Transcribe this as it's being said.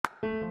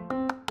Hello?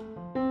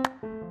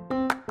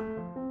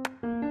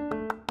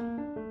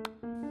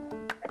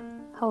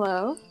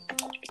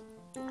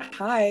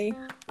 Hi.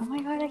 Oh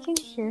my god, I can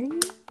hear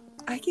you.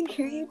 I can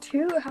hear you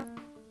too. How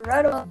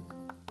incredible.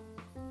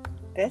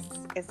 This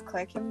is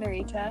Claire Kim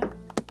Narita.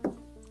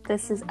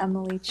 This is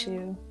Emily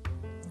Chu.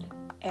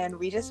 And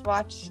we just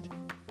watched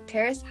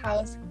Terrace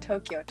House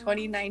Tokyo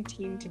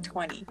 2019 to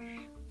 20,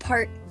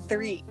 Part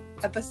 3,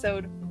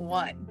 Episode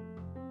 1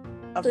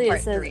 of Actually, Part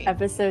it says 3.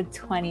 Episode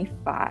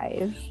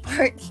 25.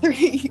 Part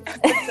 3,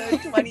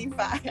 Episode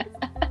 25.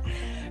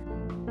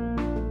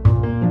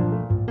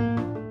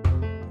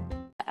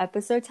 The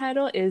episode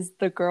title is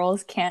The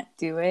Girls Can't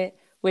Do It,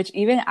 which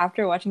even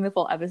after watching the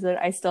full episode,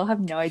 I still have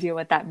no idea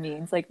what that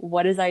means. Like,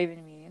 what does that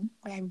even mean?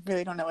 I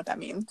really don't know what that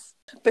means.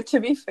 But to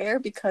be fair,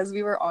 because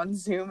we were on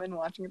Zoom and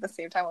watching at the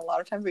same time, a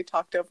lot of times we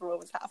talked over what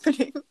was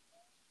happening.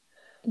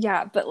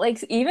 Yeah, but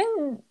like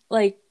even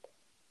like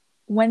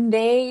when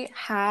they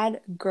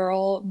had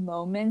girl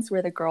moments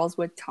where the girls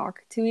would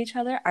talk to each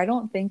other, I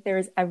don't think there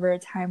was ever a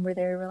time where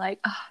they were like,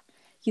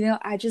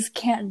 I just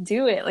can't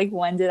do it. Like,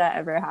 when did that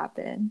ever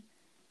happen?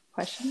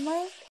 Question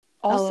mark?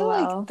 Also,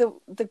 LOL.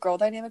 like, the girl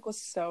dynamic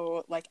was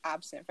so, like,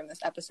 absent from this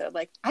episode.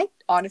 Like, I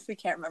honestly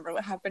can't remember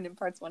what happened in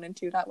parts 1 and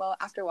 2 that well.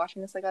 After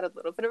watching this, I got a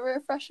little bit of a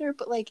refresher,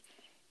 but, like,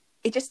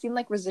 it just seemed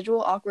like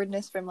residual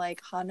awkwardness from,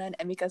 like, Hana and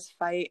Emika's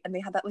fight, and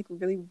they had that, like,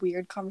 really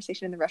weird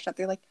conversation in the restaurant.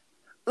 They're like,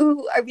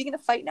 ooh, are we gonna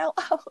fight now?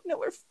 Oh, no,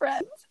 we're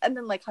friends. And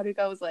then, like,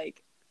 Haruka was,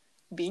 like,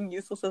 being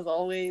useless as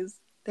always.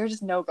 There was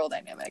just no girl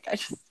dynamic.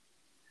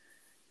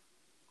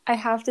 I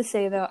have to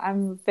say, though,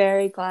 I'm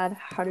very glad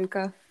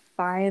Haruka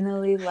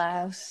finally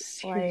left.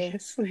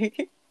 Seriously?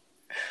 Like,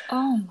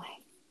 oh my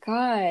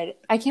god.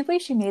 I can't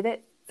believe she made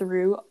it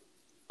through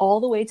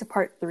all the way to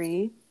part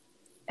 3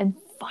 and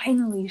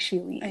finally she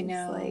leaves. I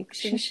know. Like,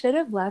 she should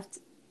have left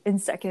in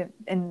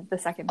the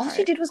second part. All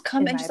she did was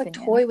come and just, like,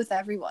 opinion. toy with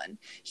everyone.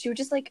 She would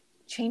just, like,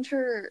 she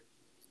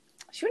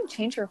wouldn't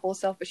change her whole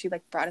self, but she,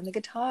 like, brought in the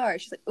guitar.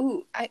 She's like,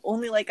 ooh, I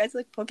only like guys who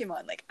like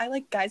Pokemon. Like, I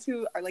like guys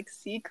who are, like,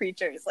 sea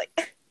creatures.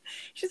 Like,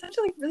 she just had,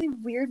 like, really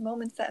weird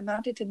moments that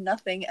amounted to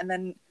nothing, and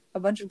then a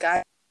bunch of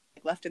guys,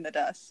 like, left in the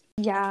dust.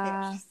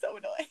 Yeah. She's so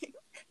annoying.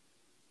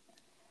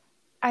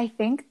 I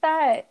think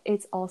that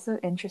it's also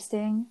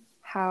interesting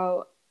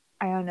how,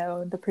 I don't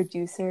know, the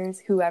producers,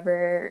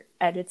 whoever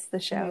edits the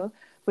show,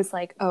 was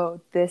like,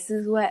 oh, this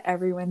is what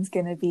everyone's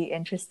gonna be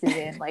interested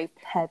in, like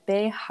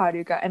Pepe,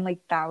 Haruka, and like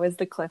that was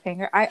the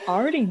cliffhanger. I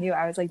already knew.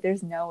 I was like,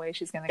 there's no way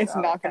she's gonna go. It's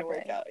not gonna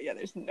work out. Yeah,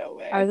 there's no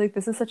way. I was like,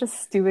 this is such a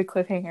stupid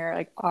cliffhanger.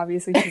 Like,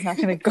 obviously she's not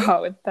gonna go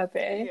out with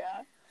Pepe.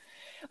 Yeah.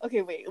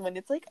 Okay, wait. When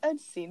it's like a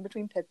scene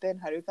between Pepe and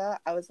Haruka,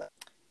 I was like,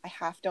 I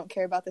don't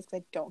care about this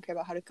because I don't care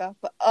about Haruka.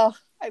 But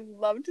I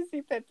love to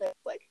see Pepe.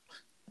 Like,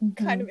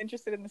 kind of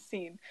interested in the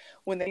scene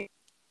when they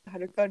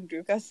Haruka and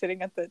Ruka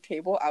sitting at the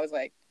table. I was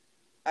like,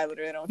 I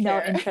literally don't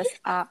care. No interest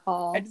at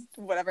all.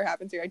 Whatever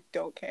happens here, I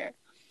don't care.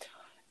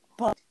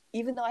 But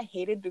even though I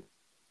hated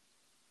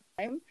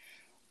Ruka,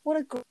 what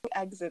a great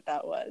exit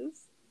that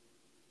was.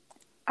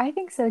 I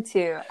think so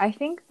too. I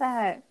think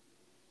that,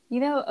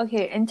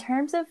 okay, in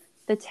terms of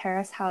the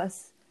Terrace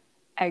House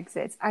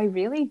exits, I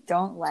really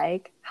don't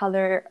like how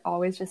they're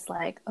always just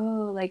like,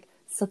 oh, like,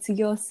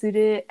 sotsugyou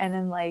suru, and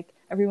then like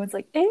everyone's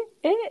like,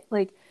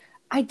 like,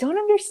 I don't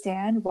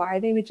understand why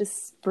they would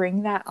just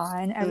spring that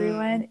on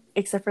everyone,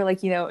 except for, like,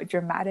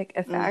 dramatic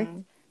effect,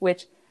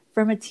 which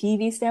from a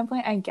TV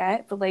standpoint I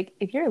get, but like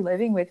if you're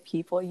living with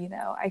people,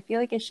 I feel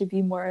like it should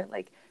be more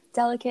like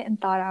delicate and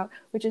thought out,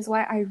 which is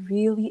why I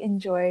really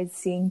enjoyed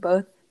seeing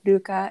both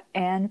Ruka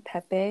and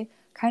Pepe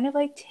kind of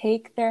like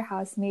take their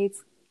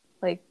housemates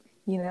like,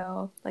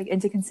 like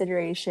into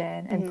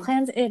consideration and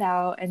plans it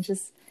out, and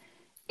just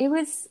it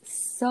was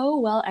so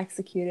well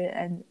executed,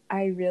 and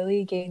I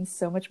really gained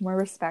so much more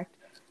respect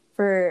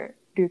for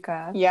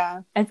Ruka.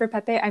 Yeah. And for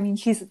Pepe, I mean,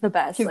 he's the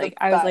best. I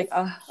was like,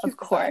 oh, of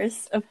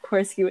course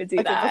he would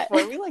do that.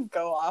 Before we like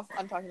go off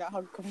on talking about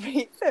how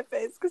great Pepe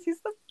is, because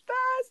he's the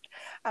best,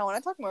 I want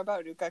to talk more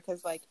about Ruka,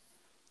 because like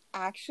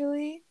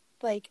actually,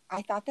 like,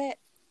 I thought that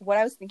what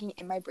I was thinking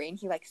in my brain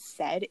he like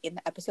said in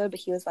the episode, but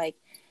he was like,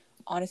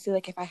 honestly,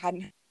 like, if I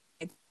hadn't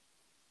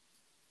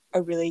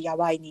a really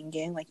yabai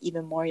ningen, like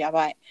even more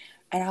yabai.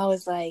 And I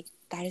was like,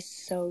 that is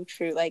so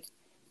true. Like,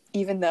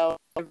 even though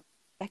the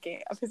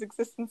second of his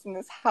existence in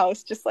this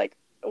house just like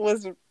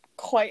was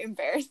quite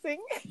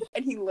embarrassing,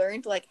 and he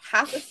learned like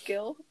half a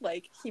skill,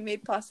 like he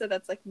made pasta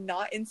that's like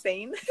not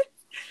insane,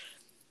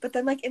 but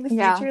then like in the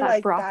future, that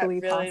like broccoli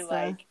that really pasta,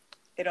 like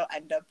it'll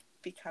end up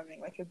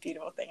becoming like a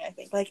beautiful thing. I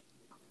think like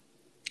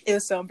it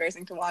was so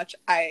embarrassing to watch.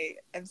 I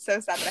am so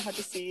sad that I had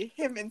to see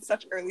him in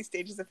such early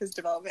stages of his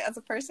development as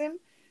a person.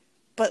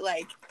 But,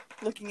 like,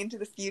 looking into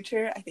the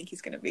future, I think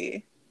he's going to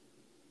be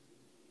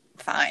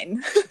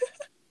fine.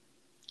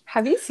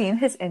 Have you seen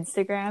his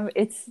Instagram?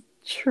 It's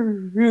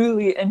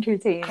truly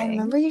entertaining. I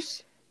remember you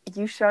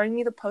showing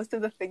me the post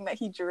of the thing that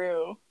he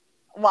drew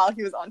while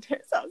he was on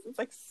Terrace House. It's,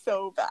 like,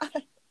 so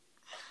bad.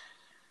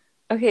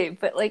 Okay,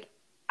 but, like,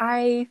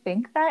 I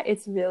think that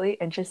it's really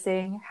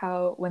interesting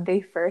how when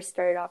they first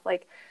started off,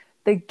 like,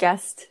 the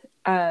guest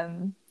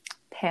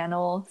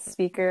panel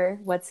speaker,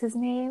 what's his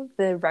name?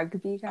 The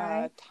rugby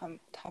guy?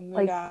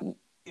 Like, Tamura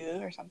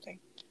or something.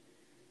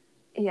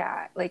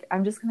 yeah, like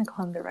I'm just gonna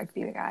call him the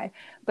rugby guy.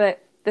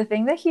 But the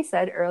thing that he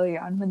said early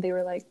on when they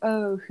were like,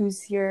 "Oh,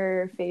 who's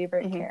your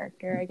favorite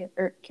character?" I guess,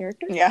 or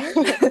character, yeah.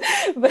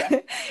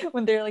 But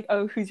when they're like,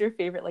 "Oh, who's your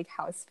favorite like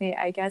housemate?"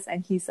 I guess,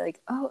 and he's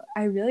like, "Oh,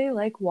 I really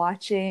like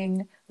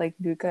watching like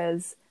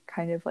Luca's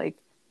kind of like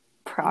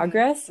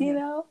progress," you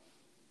know.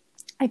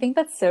 I think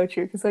that's so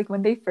true because like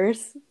when they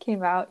first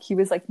came out, he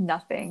was like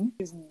nothing,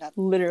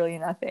 literally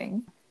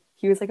nothing.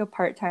 He was like a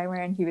part-timer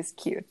and he was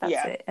cute.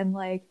 That's it. And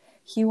like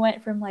he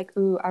went from like,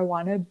 ooh, I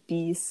want to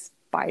be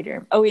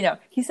Spider. Oh, wait, no.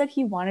 He said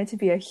he wanted to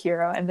be a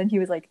hero, and then he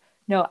was like,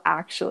 no,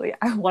 actually,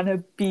 I want to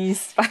be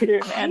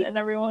Spider-Man. And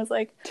everyone was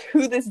like,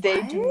 to this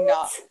day, what? do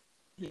not.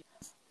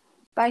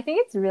 But I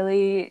think it's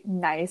really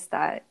nice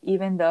that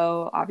even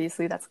though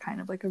obviously that's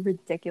kind of like a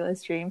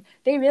ridiculous dream,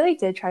 they really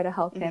did try to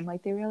help him.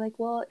 Like they were like,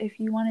 well, if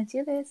you want to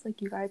do this,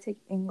 like you got to take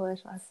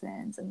English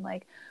lessons, and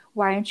like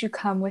why don't you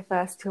come with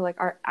us to like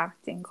our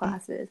acting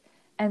classes?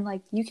 And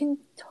like you can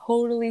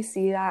totally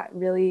see that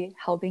really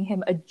helping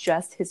him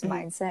adjust his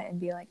mindset and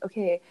be like,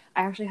 okay,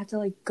 I actually have to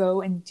like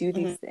go and do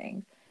these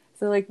things.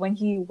 So like when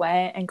he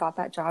went and got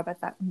that job at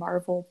that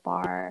Marvel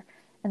bar,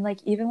 and like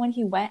even when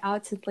he went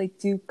out to like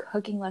do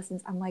cooking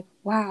lessons, I'm like,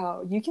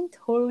 wow, you can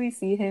totally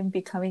see him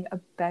becoming a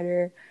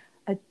better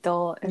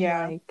adult. And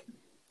like,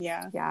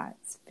 yeah,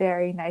 it's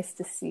very nice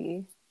to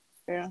see.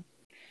 Yeah.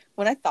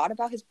 When I thought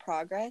about his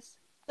progress,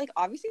 like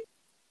obviously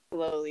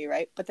slowly,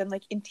 right? But then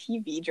like in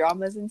TV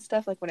dramas and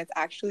stuff, like when it's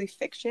actually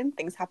fiction,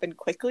 things happen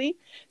quickly.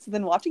 So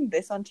then watching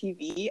this on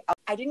TV,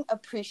 I didn't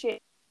appreciate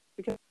it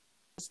because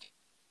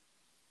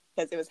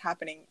it was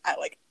happening at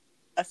like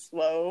a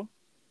slow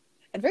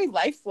and very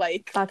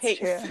lifelike pace.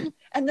 True.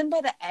 And then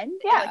by the end,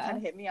 it like kind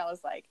of hit me. I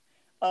was like,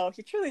 oh,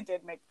 he truly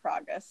did make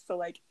progress. So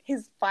like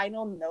his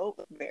final note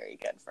was very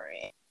good for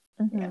me.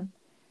 Yeah.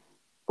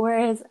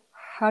 Whereas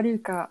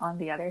Haruka, on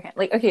the other hand,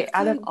 like, okay,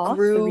 out of all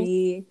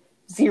three,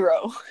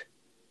 zero.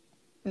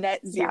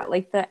 Net zero. Yeah,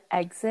 like the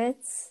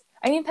exits.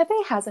 I mean, Pepe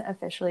hasn't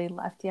officially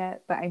left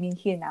yet, but I mean,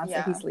 he announced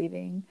that he's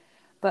leaving.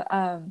 But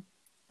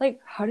like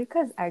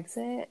Haruka's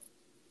exit,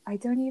 I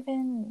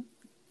don't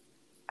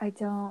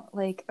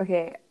like.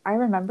 Okay, I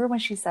remember when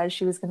she said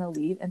she was gonna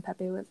leave, and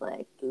Pepe was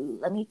like,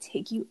 "Let me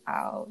take you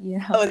out," you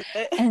know. Oh,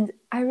 and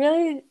I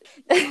really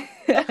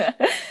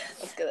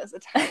let's go this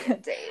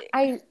Italian date.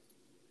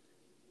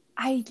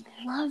 I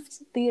loved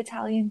the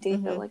Italian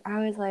date though. Like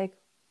I was like,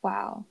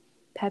 wow,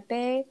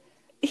 Pepe.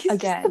 He's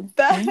again,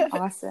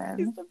 awesome.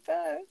 He's the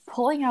best.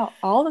 Pulling out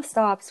all the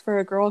stops for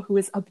a girl who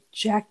is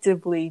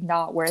objectively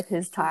not worth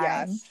his time.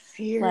 Yeah,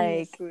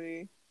 seriously.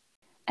 Like,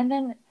 and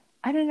then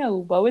I don't know,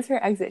 what was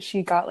her exit?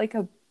 She got like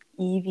a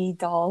Eevee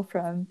doll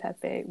from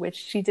Pepe, which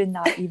she did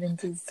not even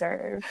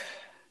deserve,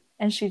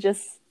 and she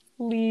just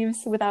leaves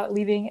without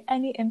leaving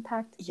any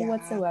impact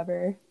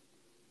whatsoever.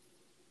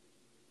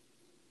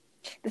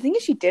 The thing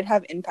is, she did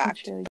have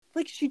impact. Really...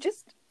 Like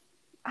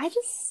I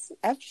just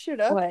effed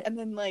shit up and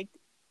then like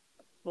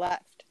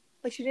left.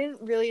 Like she didn't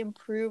really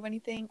improve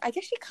anything. I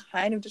guess she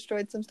kind of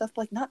destroyed some stuff,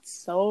 but like not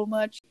so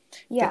much.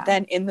 Yeah. But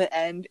then in the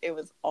end, it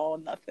was all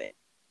nothing.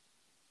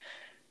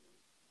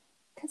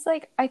 Because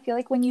like I feel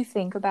like when you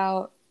think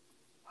about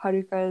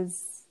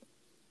Haruka's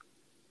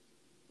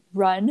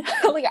run,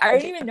 like I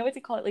don't even know what to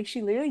call it. Like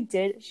she literally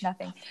did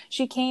nothing.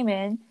 She came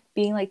in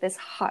being like this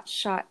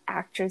hotshot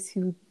actress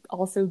who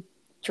also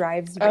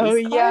drives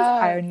race cars.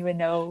 I don't even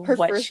know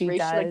what she does.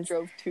 She like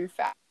drove too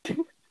fast.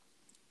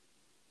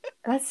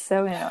 That's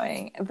so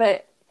annoying.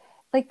 But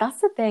like that's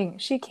the thing.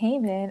 She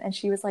came in and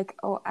she was like,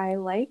 "Oh, I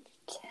like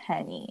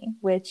Kenny,"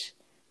 which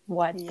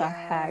what the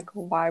heck?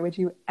 Why would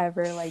you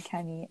ever like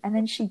Kenny? And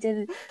then she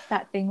did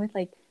that thing with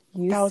like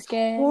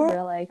Yusuke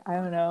where like I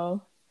don't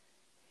know.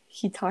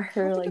 He taught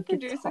her like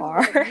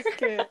guitar.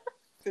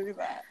 Do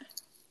that.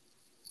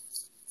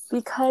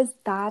 Because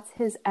that's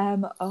his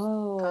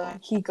MO.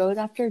 He goes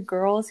after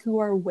girls who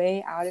are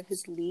way out of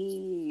his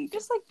league.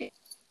 Just like being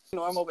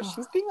normal, but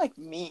she's being like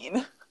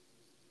mean.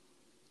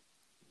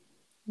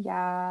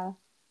 Yeah.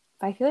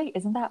 But I feel like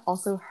isn't that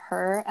also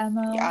her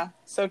MO? Yeah,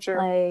 so true.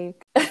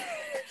 Like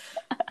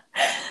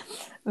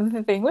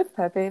the thing with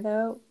Pepe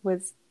though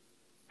was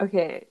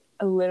a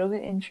little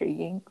bit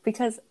intriguing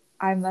because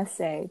I must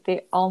say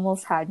they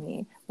almost had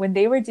me. When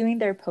they were doing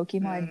their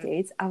Pokemon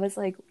dates, I was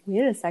like,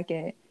 wait a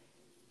second,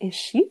 is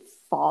she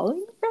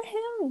falling for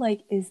him?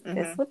 Like, is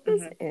this what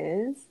this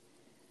is?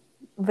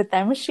 But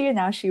then when she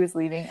announced she was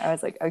leaving, I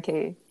was like,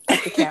 okay,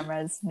 cut the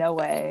cameras, no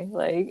way.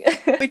 Like,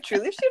 wait,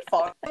 truly, if she'd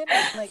fallen for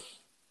him, like,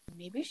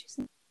 maybe she's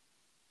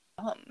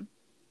dumb.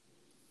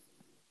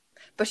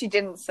 But she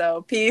didn't,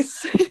 so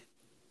peace.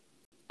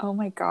 Oh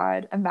my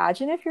god,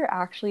 imagine if you're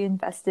actually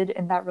invested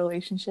in that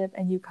relationship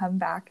and you come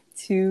back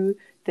to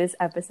this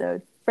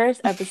episode,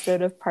 first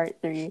episode of part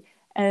 3,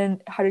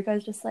 and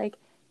Haruka's just like,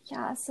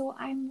 yeah, so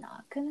I'm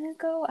not gonna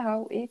go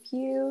out with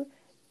you.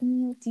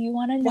 Do you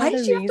want to know the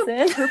reason? Why did she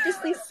have to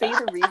purposely say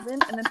the reason?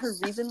 And then her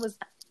reason was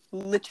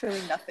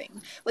literally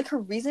nothing. Like her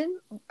reason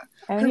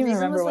I don't even was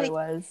remember what like, it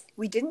was.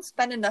 we didn't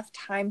spend enough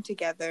time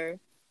together.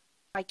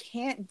 I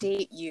can't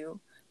date you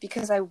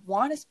because I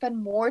want to spend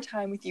more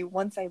time with you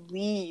once I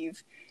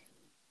leave.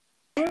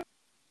 That's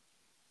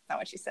not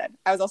what she said.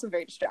 I was also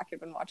very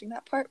distracted when watching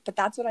that part, but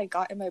that's what I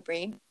got in my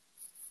brain.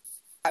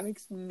 That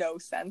makes no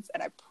sense,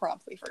 and I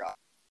promptly forgot.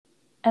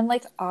 And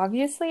like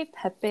obviously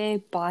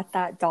Pepe bought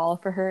that doll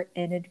for her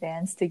in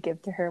advance to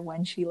give to her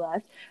when she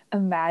left.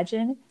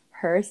 Imagine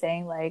her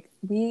saying like,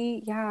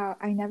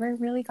 I never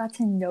really got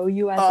to know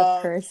you as a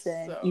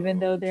person, So even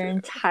though their true.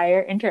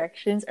 entire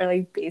interactions are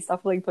like based off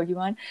of like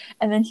Pokemon.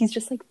 And then he's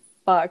just like,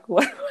 fuck,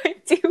 what do I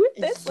do with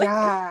this?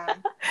 Yeah.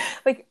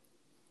 Like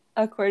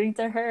according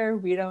to her,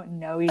 we don't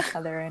know each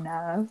other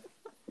enough.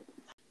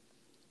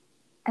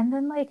 And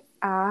then like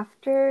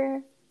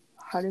after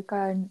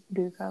Haruka and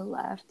Ruka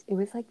left, it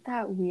was like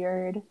that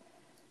weird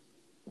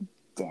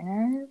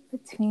dinner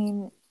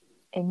between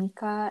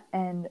Emika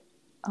and,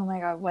 oh my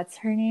god, what's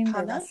her name?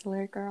 Hana? The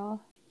wrestler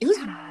girl. It was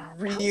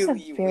really that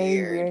was a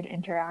very weird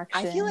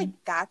interaction. I feel like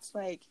that's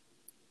like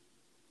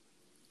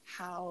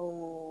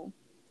how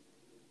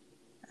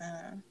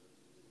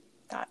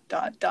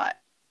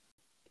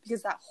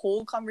because that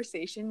whole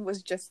conversation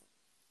was just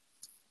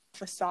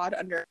facade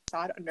under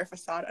facade under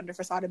facade under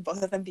facade, and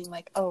both of them being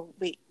like, oh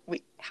wait,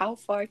 how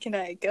far can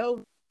I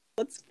go?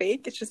 What's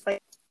fake? It's just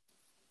like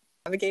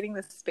navigating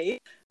the space.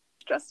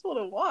 Stressful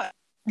to watch.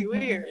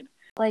 Weird.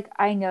 Like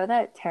I know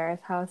that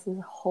Terrace House's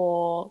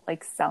whole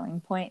like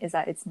selling point is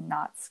that it's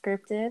not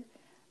scripted,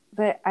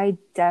 but I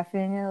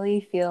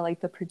definitely feel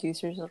like the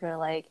producers were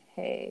like,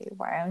 hey,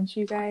 why don't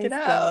you guys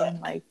go and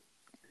like,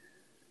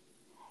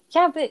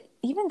 yeah, but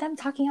even them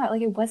talking out,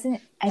 like it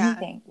wasn't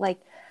anything. Like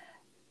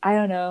I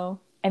don't know,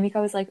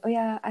 Emika was like, oh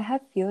yeah, I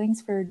have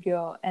feelings for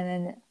Ryo, and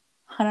then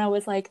Hana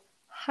was like,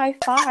 high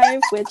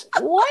five, which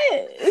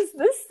what is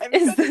this?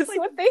 Is this like,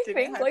 what they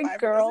think like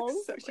girls?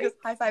 She goes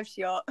high five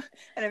Shio,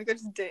 and Emika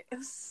just did it. It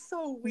was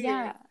so weird.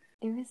 Yeah,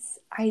 it was.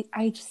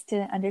 I just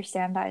didn't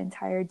understand that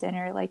entire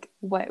dinner. Like,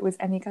 what was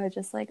Emika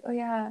just like? Oh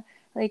yeah,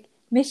 like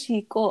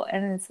Mishiko,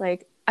 and it's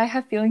like I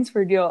have feelings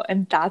for Ryo,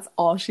 and that's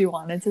all she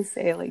wanted to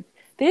say. Like,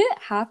 they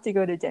didn't have to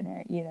go to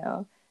dinner, you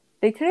know.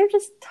 They could have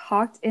just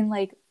talked in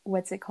like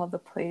what's it called, the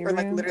playroom, or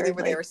like literally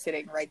where they were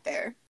sitting right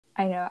there.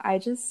 I know. I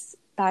just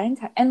that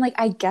entire and like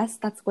I guess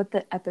that's what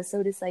the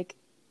episode is like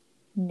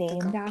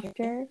named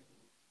after,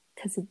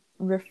 because it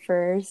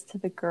refers to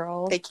the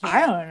girls. They can't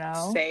I don't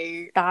know.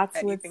 say that's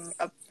anything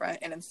up front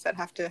and instead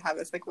have to have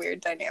this like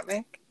weird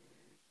dynamic.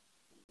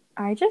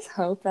 I just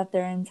hope that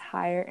their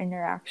entire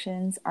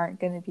interactions aren't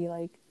going to be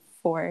like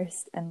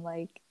forced and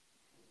like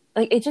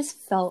it just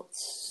felt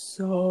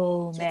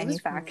so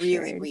manufactured. It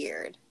was really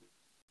weird.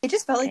 It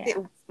just felt like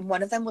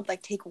one of them would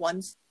like take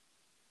one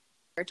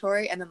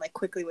territory and then like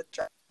quickly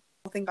withdraw.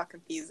 The whole thing got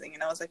confusing,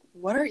 and I was like,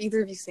 what are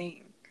either of you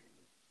saying?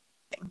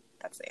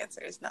 That's the answer,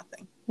 is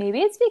nothing.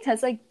 Maybe it's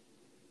because like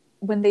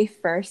when they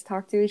first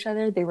talked to each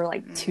other, they were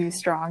like too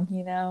strong,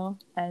 you know,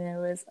 and it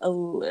was a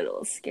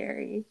little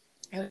scary.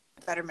 I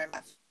better remember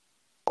that.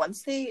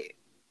 Once they,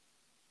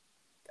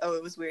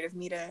 it was weird of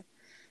me to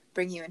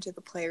bring you into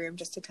the playroom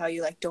just to tell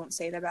you like, don't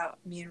say that about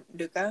me and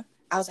Luca.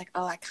 I was like,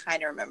 oh, I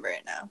kind of remember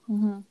it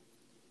now,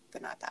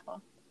 but not that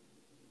well.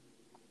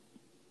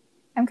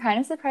 I'm kind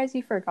of surprised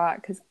you forgot,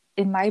 because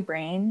in my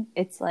brain,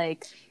 it's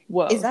like,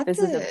 whoa, this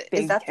is a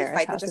big the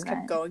fight that just event.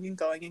 kept going and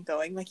going and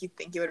going? Like, you'd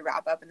think it would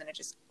wrap up and then it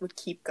just would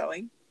keep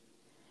going?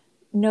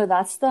 No,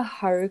 that's the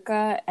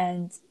Haruka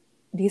and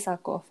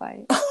Risako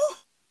fight.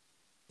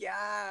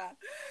 Yeah.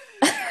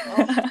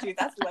 Oh, dude,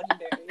 that's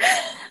legendary.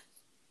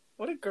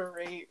 What a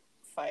great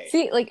fight.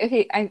 See, like,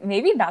 okay,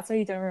 maybe that's why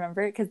you don't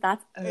remember it, because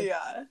that's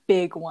a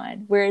big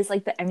one. Whereas,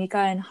 like, the Emika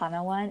and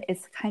Hana one,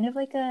 it's kind of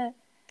like a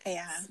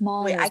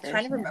smaller Wait, I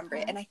kind of remember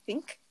it, and I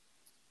think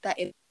that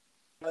it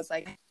was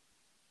like,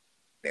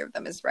 pair of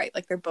them is right.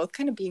 Like, they're both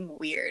kind of being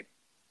weird.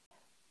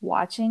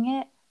 Watching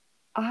it,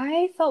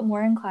 I felt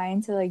more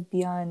inclined to like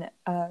be on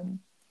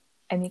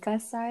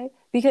Emika's side,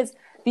 because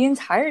the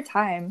entire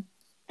time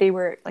they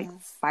were like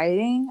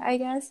fighting, I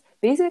guess.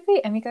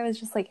 Basically, Emika was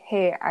just like,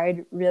 hey,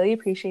 I'd really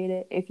appreciate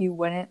it if you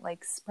wouldn't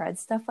like spread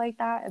stuff like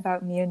that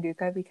about me and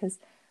Ruka, because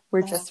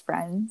we're just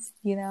friends,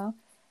 you know?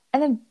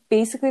 And then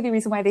basically the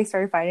reason why they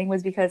started fighting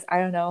was because, I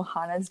don't know,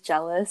 Hana's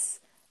jealous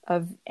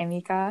of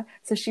Emika.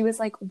 So she was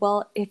like,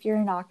 well, if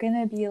you're not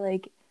going to be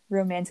like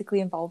romantically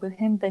involved with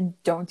him, then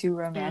don't do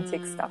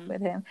romantic stuff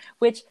with him.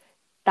 Which,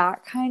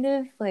 that kind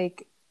of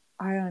like,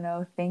 I don't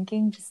know,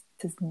 thinking just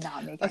does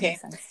not make any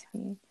sense to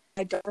me.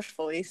 I don't remember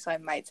fully, so I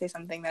might say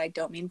something that I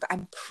don't mean, but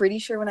I'm pretty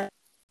sure when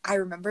I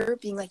remember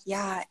being like,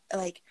 yeah,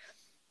 like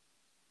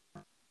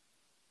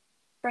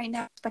right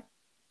now, expect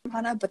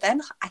Hana, but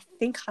then I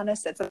think Hana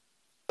said something.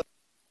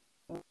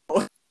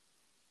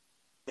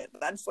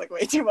 That's like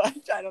way too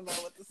much. I don't know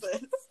what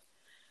this is.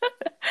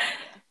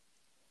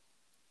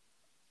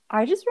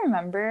 I just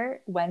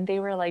remember when they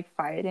were like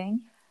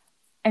fighting,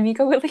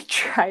 Emika would like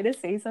try to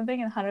say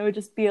something and Hana would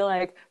just be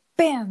like,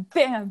 bam,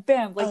 bam,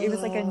 bam. Like it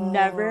was like a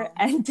never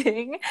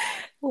ending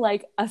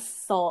like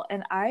assault,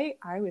 and I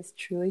was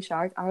truly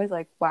shocked. I was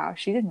like, wow,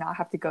 she did not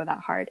have to go that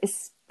hard,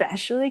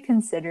 especially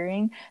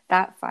considering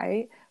that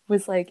fight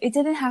was like, it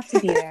didn't have to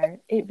be there.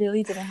 It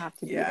really didn't have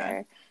to be Yeah.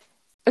 there.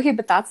 Okay,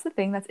 but that's the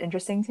thing that's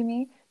interesting to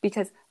me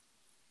because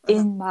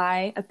in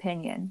my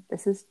opinion,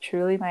 this is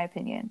truly my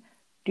opinion,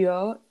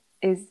 Ryo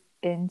is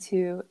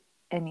into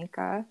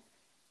Emika,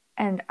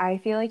 and I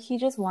feel like he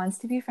just wants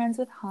to be friends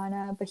with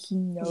Hana, but he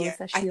Yeah, knows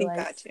that I she think that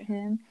likes too.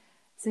 him.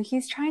 So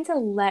he's trying to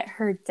let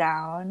her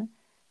down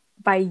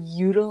by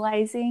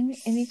utilizing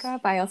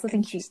Emika, but I also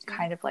think he Interesting.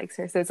 kind of likes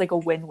her. So it's like a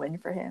win-win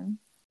for him.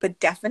 But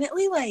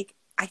definitely, like,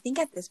 I think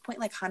at this point,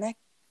 like, Hana,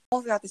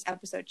 all throughout this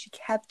episode, she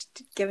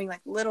kept giving, like,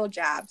 little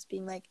jabs,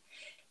 being like,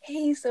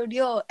 hey, so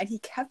deal. And he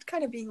kept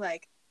kind of being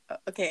like,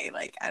 okay,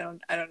 like, I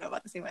don't know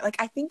about this anyway. Like,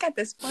 I think at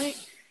this point,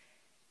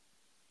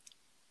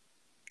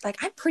 like,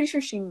 I'm pretty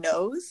sure she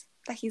knows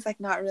that he's, like,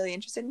 not really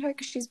interested in her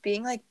because she's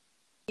being, like,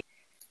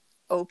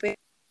 open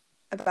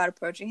about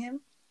approaching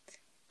him.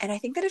 And I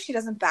think that if she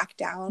doesn't back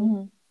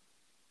down,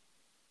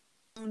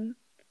 then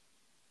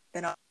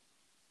I'll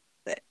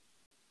it.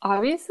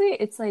 Obviously,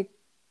 it's like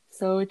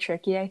so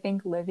tricky, I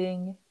think,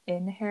 living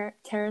in her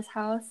Terrace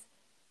house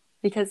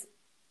because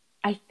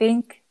I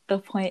think the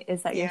point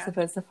is that you're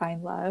supposed to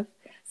find love.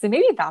 So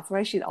maybe that's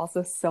why she's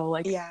also so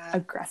like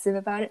aggressive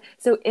about it.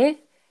 So if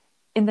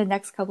in the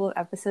next couple of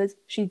episodes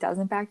she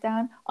doesn't back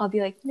down, I'll be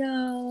like,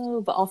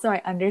 no. But also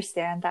I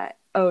understand that,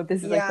 oh,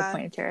 this is like the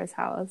point of Terra's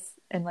house.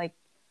 And like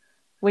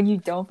when you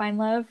don't find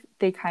love,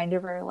 they kind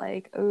of are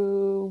like,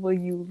 oh, will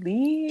you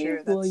leave?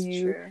 True, will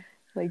you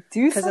like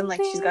do something? Because then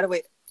like she's got to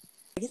wait.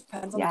 I guess it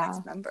depends on the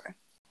next member.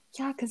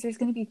 Yeah, because there's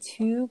gonna be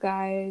 2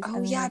 guys. Oh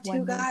and then, yeah, like,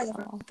 2 guys.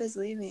 Everyone is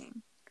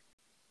leaving.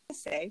 I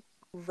say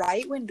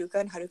right when Ruka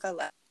and Haruka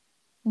left,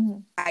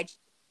 I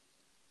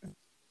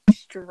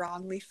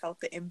strongly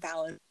felt the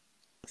imbalance.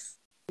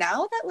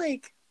 Now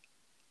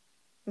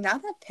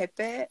that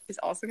Pepe is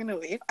also gonna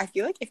leave, I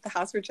feel like if the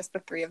house were just the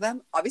 3 of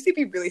them, obviously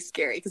it'd be really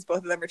scary because both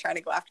of them are trying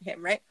to go after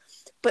him, right?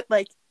 But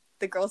like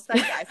the girls' side,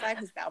 guy side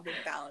has now been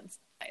balanced.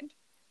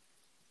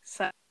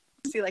 So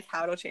see like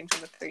how it'll change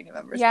when the 3 new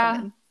members come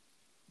in.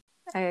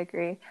 I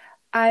agree.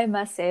 I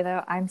must say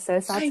though, I'm so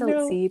sad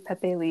to see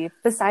Pepe leave.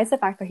 Besides the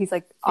fact that he's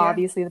like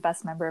obviously the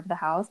best member of the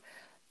house,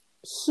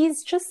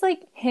 he's just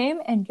like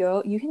him and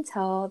Yo. You can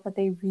tell that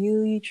they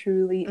really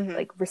truly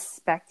like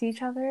respect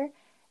each other,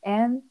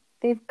 and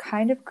they've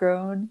kind of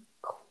grown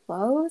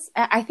close.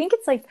 I think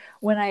it's like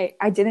when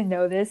I didn't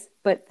know this,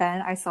 but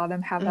then I saw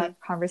them have that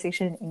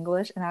conversation in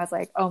English, and I was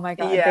like, oh my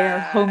god, they are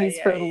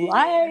homies for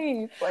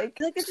life. Like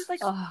they're just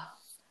like.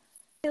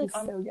 Like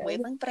on so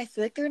wavelength, but I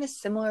feel like they're in a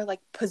similar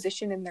like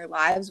position in their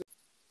lives.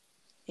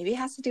 Maybe it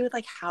has to do with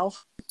like how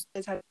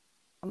has had to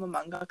become a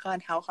mangaka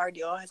and how hard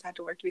Yo has had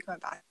to work to become a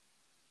back.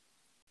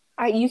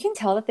 You can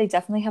tell that they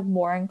definitely have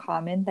more in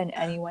common than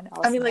anyone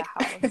else in the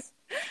house.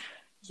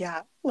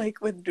 Yeah,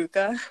 like with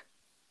Ruka,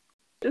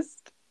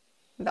 just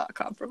not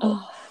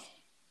comparable.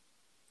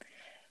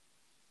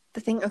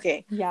 The thing,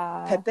 okay,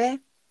 Pepe,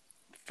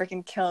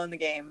 freaking killing the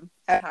game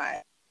at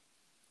high.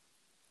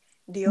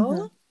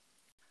 Dio,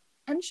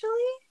 potentially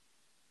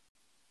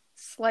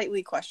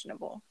slightly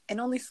questionable, and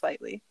only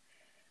slightly.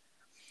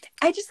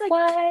 I just like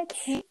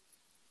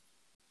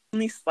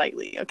only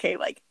slightly, okay,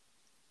 like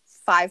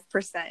 5%,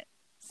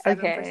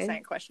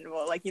 7%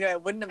 questionable. Like, you know,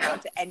 it wouldn't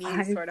amount to any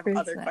sort of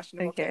other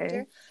questionable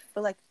character.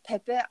 But like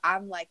Pepe,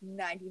 I'm like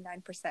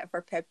 99%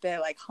 for Pepe.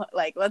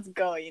 Like let's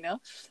go, you know.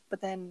 But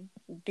then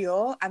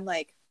Dio, I'm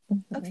like,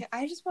 okay,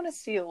 I just want to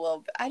see a little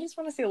bit. I just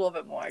want to see a little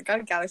bit more. I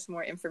gotta gather some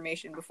more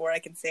information before I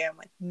can say I'm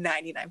like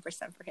 99%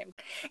 for him.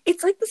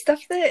 It's like the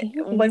stuff that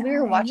when we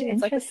were watching,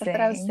 it's like the stuff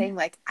that I was saying.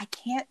 Like, I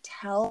can't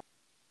tell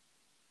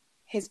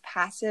his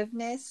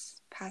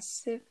passiveness.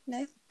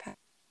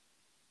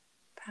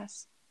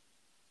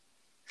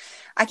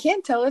 I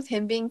can't tell if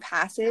him being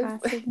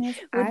passive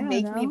would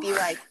make me be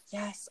like,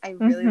 yes, I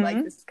really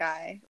like this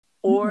guy,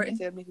 or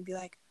if it would make me be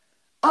like,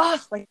 oh,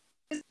 like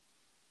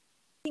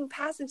being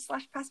passive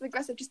 / passive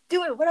aggressive, just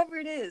do it, whatever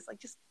it is, like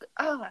just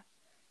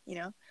you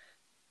know.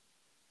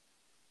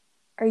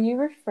 Are you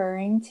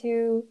referring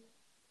to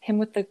him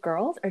with the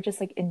girls or just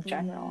like in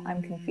general?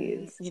 I'm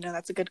confused. You know,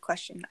 that's a good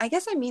question. I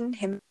guess I mean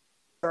him,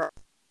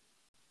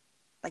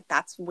 like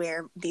that's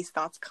where these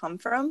thoughts come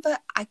from,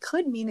 but I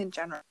could mean in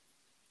general.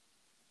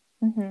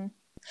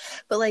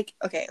 But like,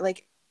 okay,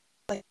 like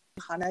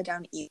Hana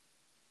down east,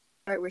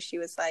 part where she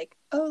was like,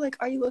 oh, like,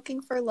 are you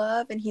looking for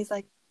love? And he's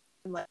like,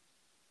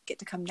 get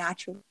to come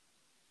naturally.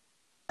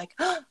 Like,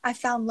 oh, I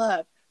found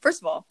love.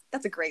 First of all,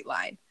 that's a great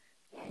line.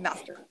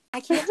 Master.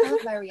 I can't tell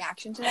if my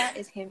reaction to that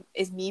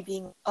is me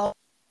being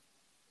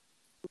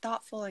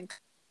thoughtful and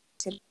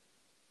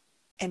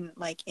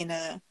like in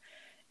a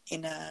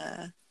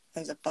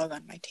there's a bug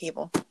on my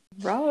table.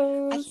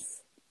 Gross.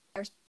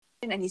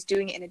 And he's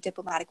doing it in a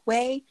diplomatic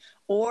way,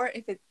 or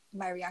if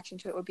my reaction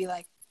to it would be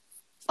like,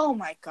 oh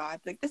my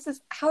god, like this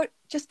is how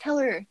just tell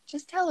her,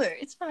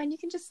 it's fine, you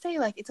can just say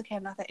like, it's okay,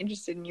 I'm not that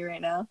interested in you right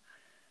now.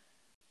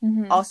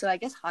 Also, I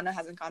guess Hana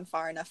hasn't gone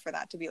far enough for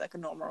that to be like a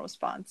normal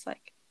response.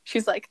 Like,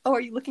 She's like, "Oh,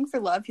 are you looking for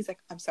love?" He's like,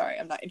 "I'm sorry,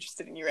 I'm not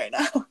interested in you right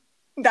now."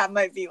 That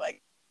might be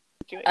like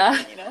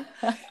situation, you know?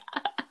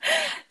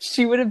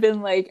 She would have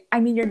been like, I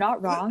mean, you're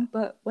not wrong,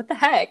 but what the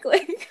heck?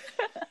 Like,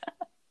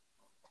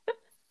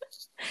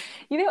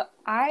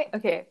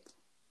 okay,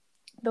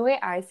 the way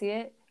I see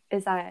it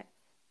is that,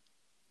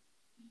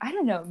 I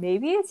don't know,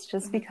 maybe it's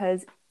just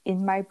because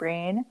in my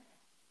brain,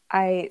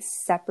 I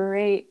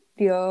separate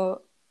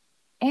Ryo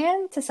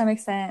and to some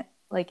extent,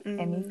 like,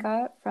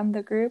 Emika from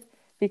the group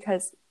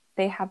because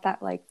they have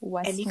that, like,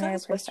 Westerner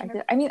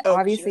perspective. I mean, Oh,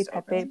 obviously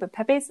Pepe, but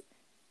Pepe's,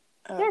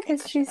 yeah, okay,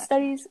 because she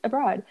studies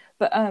abroad.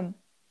 But,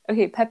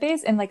 okay,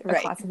 Pepe's in, like, a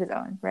class of his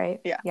own, right?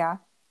 Yeah.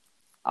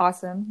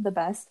 Awesome, the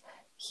best.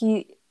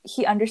 He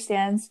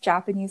understands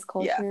Japanese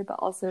culture, but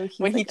also he's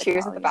when he like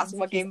cheers at the Italian,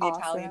 basketball so he's game, the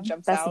awesome. Italian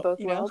jumps Best out, of both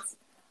you know? worlds.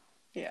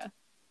 Yeah.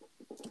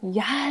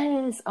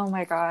 Yes. Oh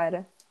my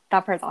god,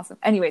 that part's awesome.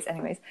 Anyways,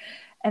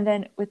 and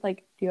then with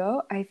like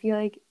Ryo, I feel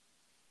like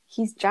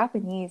he's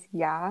Japanese,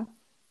 yeah,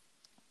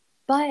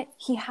 but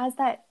he has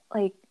that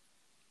like.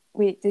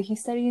 Wait, did he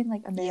study in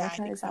like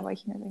America? Is that why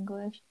he knows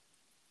English?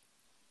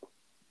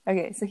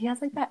 Okay, so he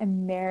has like that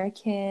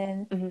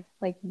American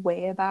like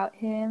way about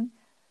him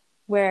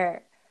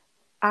where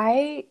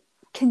I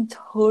can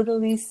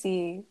totally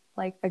see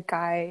like a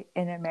guy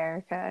in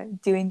America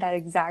doing that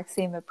exact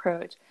same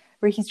approach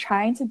where he's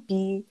trying to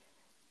be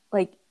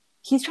like,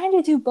 he's trying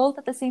to do both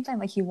at the same time.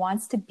 Like, he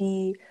wants to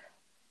be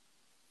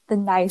the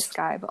nice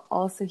guy, but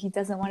also he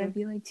doesn't want to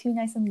be like too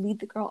nice and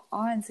lead the girl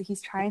on. So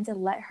he's trying to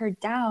let her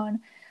down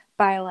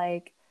by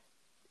like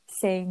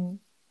saying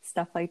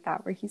stuff like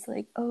that where he's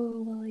like,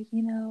 oh well, like,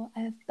 you know,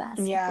 I have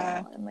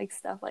basketball and like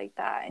stuff like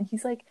that, and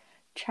he's like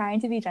trying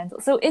to be gentle.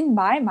 So in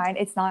my mind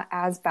it's not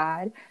as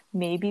bad,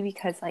 maybe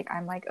because like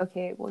I'm like,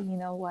 okay, well, you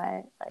know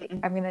what, like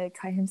I'm gonna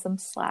cut him some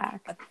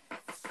slack.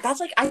 That's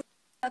like, I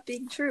that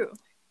being true.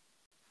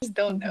 I just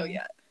don't know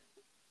yet.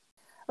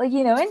 Like,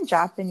 you know, in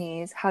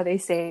Japanese how they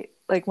say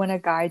like when a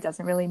guy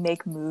doesn't really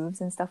make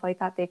moves and stuff like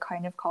that, they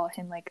kind of call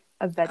him like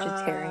a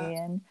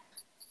vegetarian.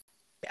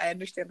 I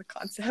understand the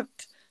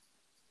concept.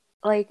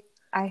 Like,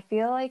 I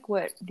feel like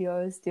what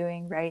Ryo is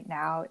doing right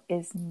now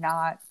is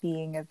not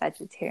being a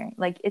vegetarian.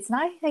 Like, it's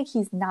not like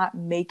he's not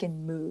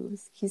making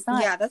moves. He's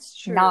not. Yeah, that's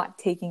true. Not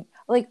taking.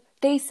 Like,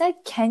 they said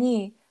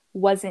Kenny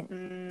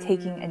wasn't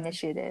taking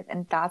initiative,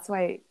 and that's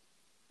why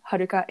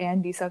Haruka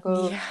and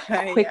Misako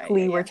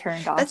quickly were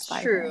turned off. That's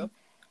by true. Him.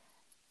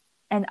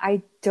 And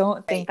I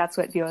don't think that's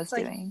what Ryo is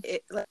doing.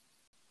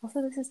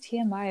 Also, this is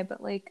TMI,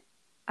 but like,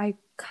 I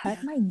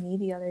cut my knee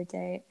the other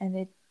day, and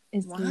it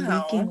is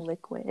leaking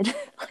liquid.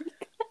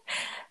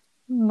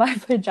 My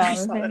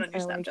pajama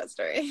pants are like,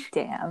 story.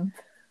 Damn.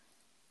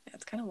 Yeah,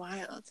 it's kind of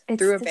wild. It's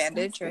through a disgusting.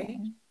 Bandage, right?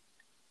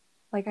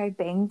 Like, I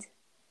banged.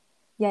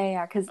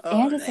 Yeah, because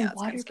and it's a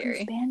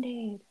waterproof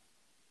Band-Aid.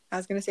 I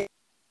was gonna say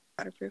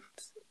waterproof.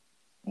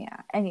 Yeah.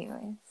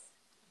 Anyways,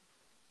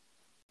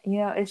 you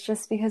know, it's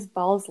just because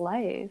ball's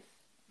life.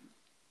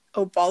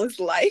 Oh, ball is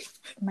life.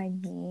 My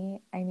knee.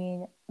 I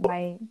mean,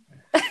 my.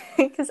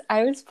 Because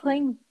I was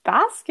playing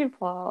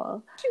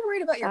basketball. You're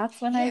worried about your That's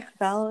pants. when I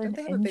fell and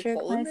injured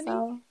in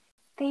myself.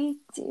 They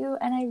do,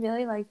 and I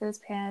really like those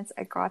pants.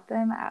 I got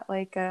them at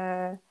like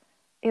a.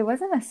 It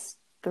wasn't a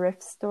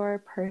thrift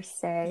store per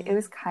se. It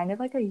was kind of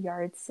like a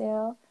yard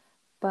sale,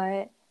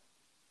 but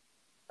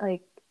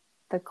like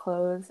the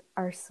clothes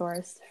are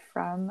sourced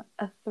from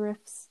a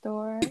thrift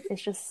store.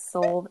 It's just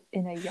sold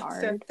in a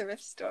yard. So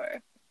thrift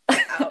store.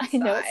 I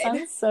know it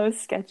sounds so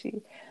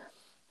sketchy,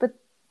 but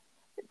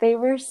they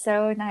were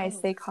so nice.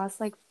 They cost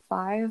like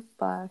 $5.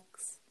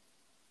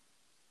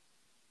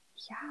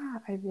 Yeah,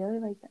 I really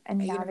like them.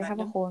 And now they have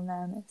a hole in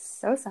them. It's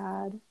so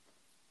sad.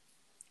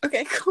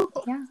 Okay,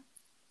 cool. Yeah.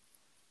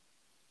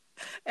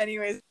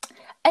 Anyways,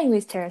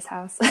 Terrace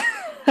house.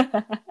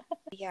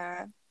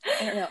 Yeah,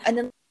 I don't know. And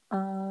then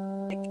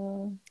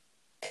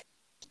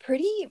like,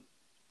 pretty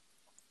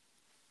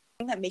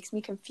thing that makes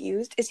me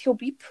confused is he'll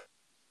be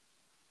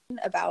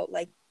about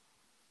like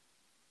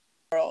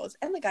girls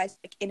and the guys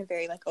like in a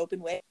very like open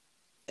way,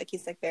 like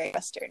he's like very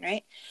Western,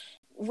 right?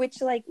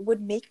 Which like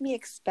would make me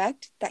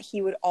expect that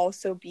he would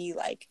also be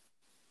like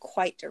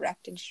quite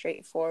direct and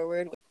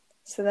straightforward.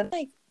 So then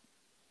like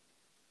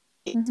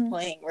it's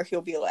playing where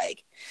he'll be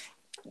like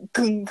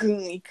gung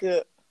gung like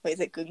wait, is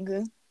it gung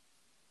gung?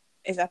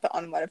 Is that the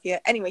onomatopoeia?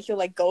 Anyway, he'll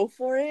like go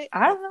for it.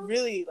 I don't know.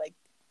 Really like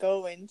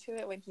go into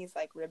it when he's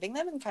like ribbing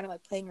them and kind of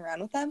like playing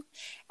around with them.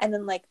 And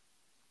then like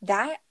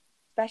that,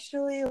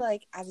 especially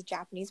like as a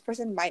Japanese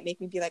person, might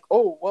make me be like,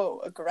 oh, whoa,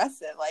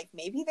 aggressive. Like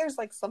maybe there's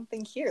like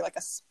something here, like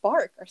a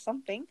spark or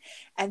something.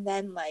 And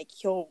then like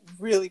he'll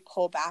really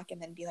pull back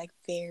and then be like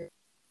very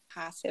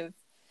passive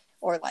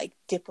or like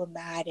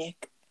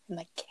diplomatic and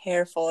like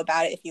careful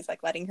about it if he's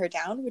like letting her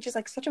down, which is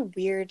like such a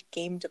weird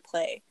game to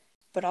play.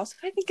 But also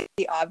I think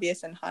it's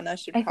obvious, and Hana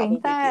should probably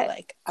be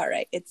like, all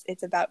right,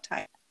 it's about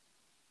time.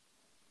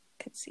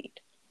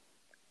 Concede.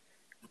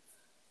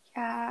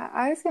 Yeah,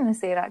 I was going to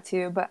say that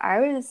too, but I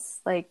was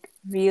like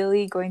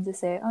really going to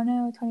say, oh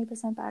no,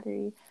 20%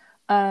 battery.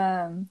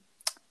 I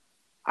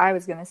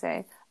was going to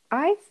say,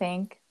 I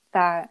think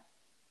that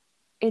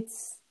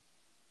it's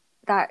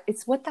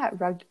what that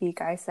rugby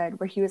guy said,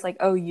 where he was like,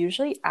 oh,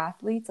 usually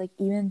athletes, like,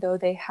 even though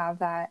they have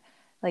that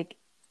like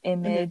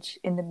image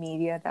in the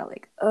media that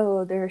like,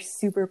 oh, they're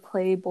super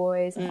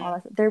playboys and all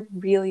that, they're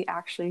really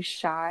actually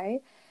shy.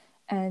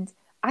 And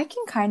I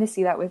can kind of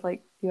see that with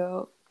like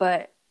Yo,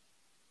 but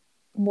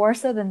more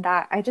so than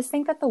that, I just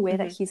think that the way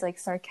that he's like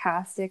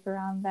sarcastic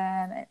around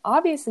them, and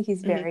obviously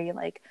he's very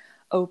like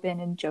open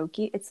and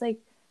jokey, it's like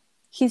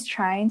he's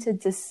trying to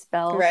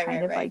dispel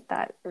like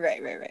that I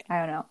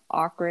don't know,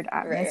 awkward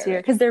atmosphere,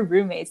 because they're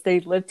roommates,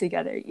 they live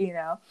together, you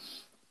know.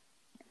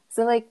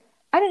 So like,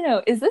 I don't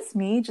know, is this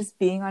me just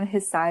being on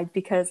his side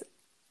because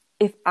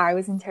if I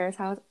was in Terrace's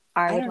house,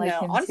 I would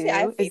like him Honestly, too? I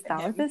have faith Is that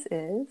in what him. this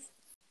is?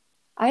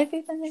 I have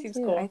faith in him Seems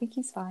too. cool. I think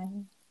he's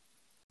fine.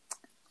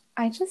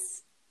 I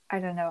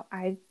don't know.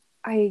 I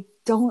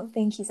don't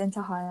think he's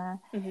into Hana,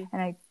 and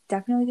I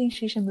definitely think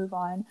she should move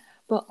on.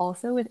 But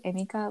also with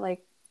Emika,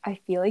 like, I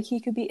feel like he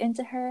could be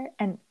into her,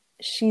 and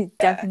she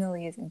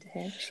definitely is into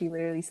him. She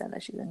literally said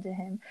that she's into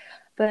him.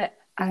 But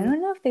I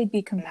don't know if they'd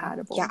be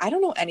compatible. Yeah, I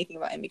don't know anything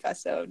about Emika,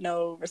 so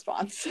no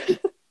response.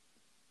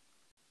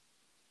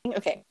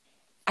 Okay.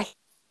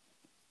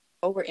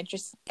 We're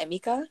interested in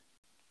Emika.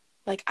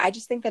 Like, I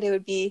just think that it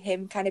would be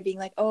him kind of being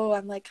like, oh,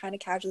 I'm like kind of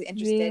casually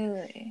interested.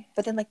 Really?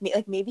 But then like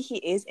maybe he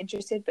is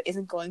interested but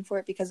isn't going for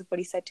it because of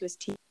what he said to his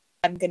team.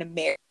 I'm gonna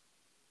marry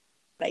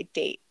I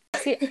date.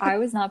 See, I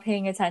was not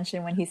paying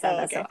attention when he said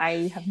that, so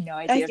I have no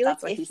idea if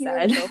that's what he said.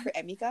 I feel like if he were to go for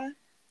Emika,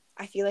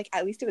 I feel like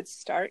at least it would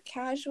start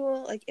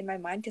casual, like in my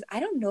mind, because I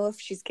don't know if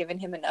she's given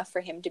him enough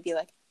for him to be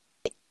like,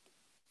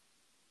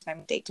 I'm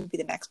gonna date to be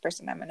the next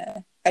person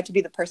to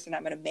be the person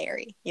I'm gonna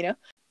marry, you know?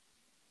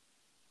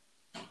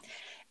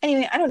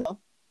 Anyway, I don't know.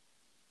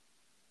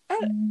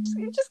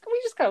 We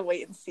just gotta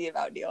wait and see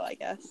about Neil, I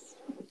guess.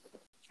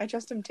 I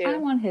trust him too.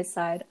 I'm on his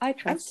side. I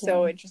trust him. I'm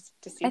so interested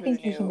to see I who think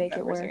the he can new make it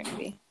members work. are gonna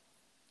be.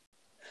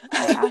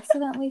 I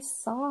accidentally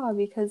saw,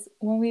 because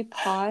when we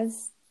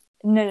paused,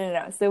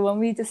 no. So when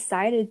we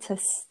decided to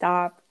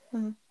stop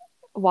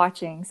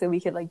watching so we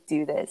could like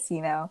do this,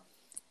 you know,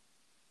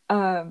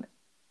 what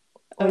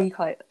do you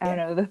call it? I don't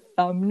know, the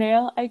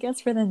thumbnail, I guess,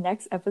 for the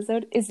next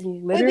episode is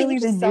literally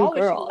the new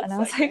girl. And I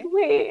was like,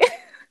 wait,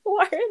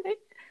 why are they?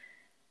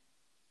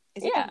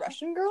 Is it the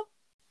Russian girl?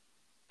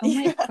 Oh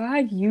my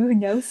god, you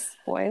know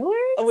spoilers?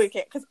 Oh wait,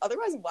 okay, because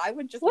otherwise why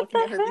would just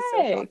looking at her be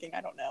so shocking?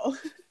 I don't know.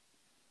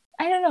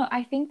 I don't know.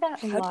 I think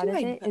that a lot of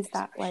it is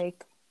that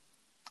like,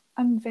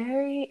 I'm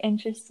very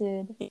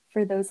interested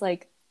for those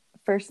like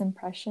first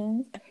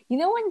impressions. You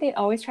know when they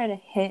always try to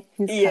hint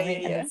who's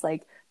coming and it's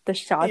like the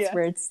shots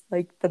where it's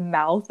like the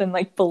mouth and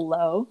like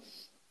below.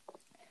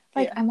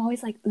 Like I'm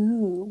always like,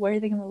 ooh, what are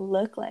they gonna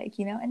look like?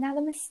 You know? And now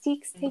the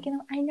mystique's taken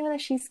up. I know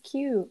that she's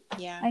cute.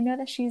 Yeah. I know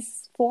that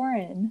she's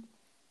foreign.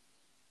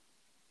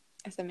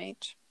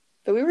 SMH.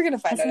 But we were gonna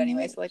find out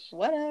anyway, so like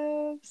what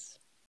else?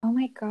 Oh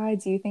my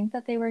god, do you think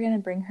that they were gonna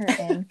bring her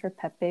in for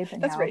Pepe, but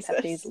now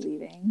racist. Pepe's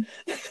leaving?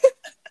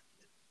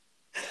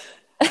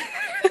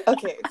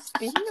 Okay,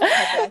 speaking of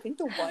Pepe, I think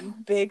the one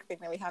big thing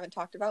that we haven't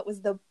talked about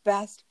was the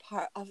best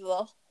part of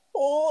the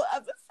whole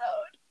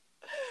episode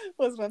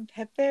was when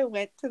Pepe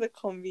went to the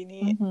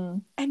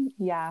konbini and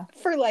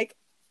for like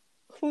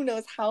who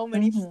knows how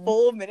many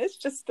full minutes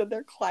just stood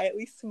there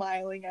quietly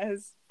smiling at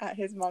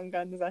his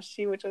manga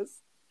Nuzashi, which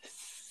was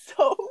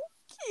so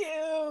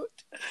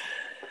cute.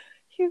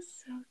 He was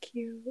so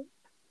cute.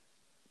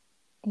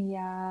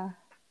 Yeah.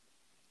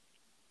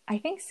 I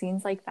think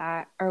scenes like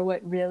that are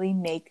what really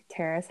make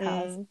Terrace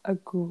House a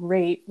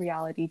great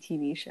reality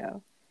TV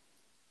show.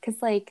 Because,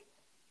 like,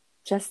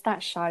 just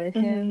that shot of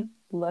him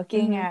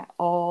looking at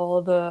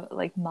all the,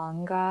 like,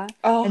 manga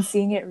and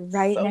seeing it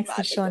right so next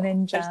magical. To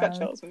Shonen Jump. I just got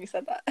chills when you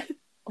said that.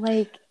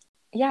 Like,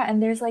 yeah,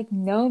 and there's, like,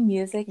 no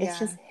music. Yeah. It's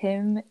just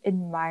him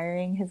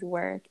admiring his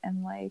work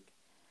and, like,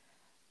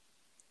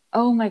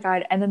 oh my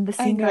god, and then the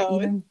scene got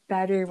even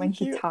better when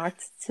he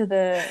talked to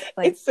the,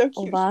 like, it's so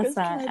cute.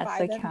 Obasan at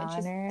the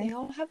counter. They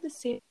all have the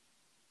same...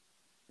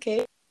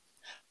 Okay.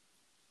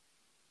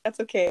 That's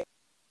okay.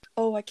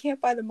 Oh, I can't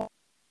buy them all.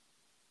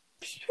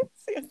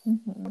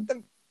 And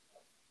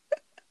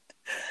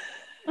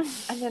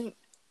then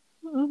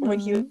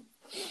when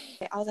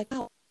I was like,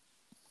 oh,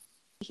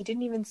 he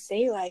didn't even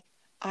say, like,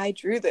 I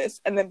drew this.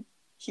 And then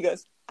he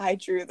goes, I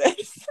drew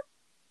this.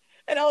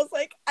 And I was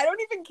like, I don't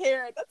even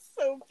care. That's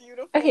so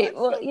beautiful. Okay,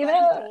 well, so you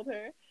know, told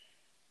her.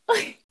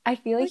 I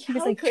feel like he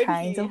was like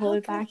trying to hold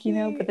it back, you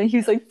know, but then he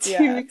was like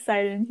too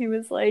excited and he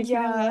was like, you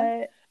know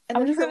what? And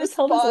I'm just gonna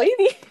tell this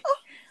lady.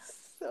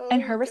 So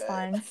and her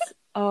response,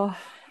 oh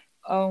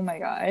my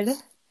god.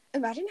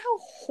 Imagine how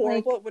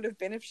horrible it would have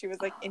been if she was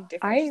like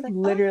indifferent. I like,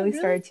 literally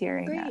started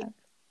tearing up.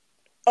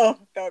 Oh,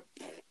 that would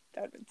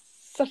have been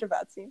such a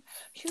bad scene.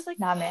 She was like,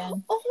 nah,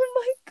 man. Oh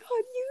my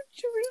god, you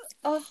drew.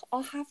 Oh,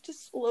 I'll have to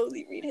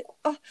slowly read it.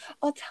 Oh,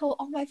 I'll tell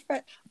all my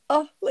friends.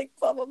 Oh, like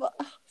blah blah blah.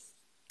 Oh,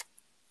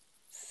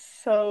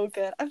 so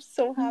good. I'm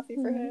so happy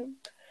for him.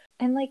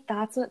 And like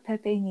that's what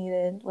Pepe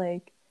needed.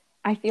 Like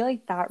I feel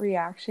like that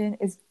reaction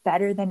is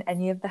better than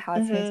any of the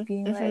housemates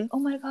being like, Mm-hmm. oh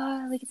my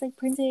god, like it's like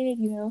printed,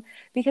 you know?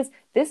 Because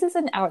this is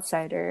an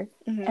outsider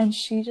Mm-hmm. and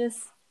she just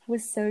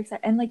was so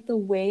excited. And like the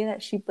way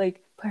that she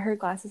like put her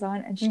glasses on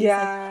and she was like,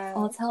 Yeah.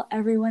 I'll tell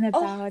everyone Oh,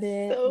 about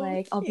it. so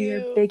Like, I'll be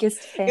your cute. biggest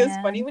It was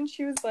funny fan. when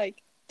she was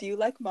like, do you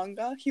like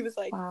manga? He was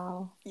like,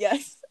 Wow.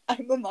 yes,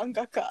 I'm a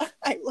mangaka.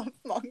 I love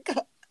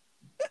manga.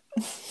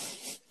 He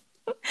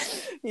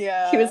was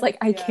Yeah. like,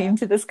 I came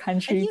to this And he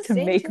country was to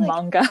saying make too, like,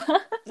 manga.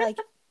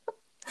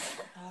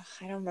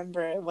 I don't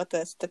remember what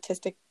the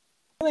statistic,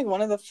 like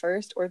one of the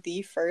first or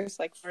the first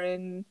like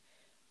foreign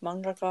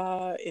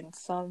mangaka in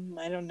some,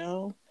 I don't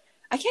know.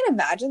 I can't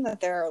imagine that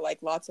there are like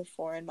lots of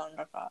foreign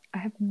mangaka. I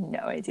have no I don't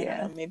know,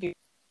 idea. maybe.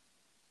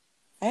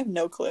 I have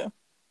no clue.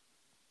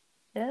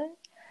 Yeah.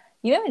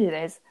 You know what it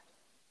is?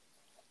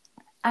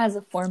 As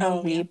a former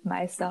Oh yeah, weeb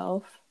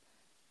myself,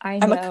 I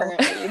I'm a know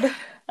current weeb.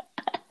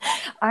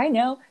 I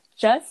know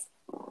just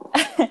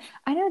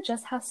I know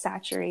just how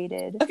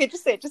saturated Okay,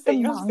 just say it. Just say the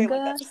it. You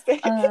don't have to say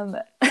it like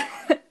manga that.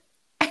 Just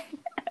say it.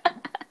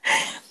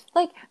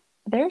 like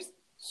there's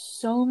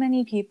so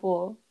many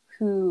people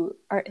who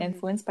are Mm-hmm.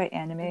 influenced by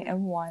anime Mm-hmm.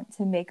 and want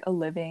to make a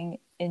living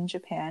in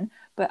Japan,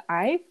 but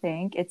I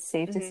think it's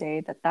safe to Mm-hmm. say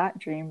that that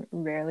dream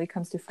rarely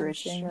comes to I'm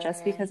fruition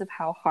just sure. because of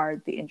how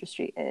hard the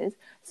industry is.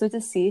 So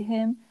to see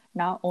him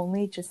not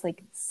only just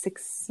like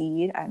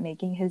succeed at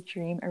making his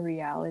dream a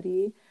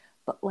reality,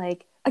 but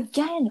like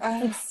again,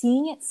 like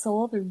seeing it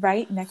sold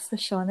right next to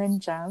Shonen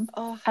Jump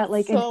Oh, at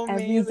like an so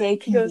everyday amazing.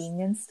 He goes,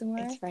 convenience store.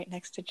 it's right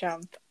next to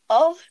Jump.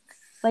 Oh,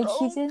 Like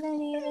he so didn't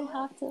cute. even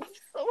have to. I'm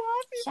so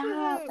happy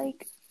Yeah, for him.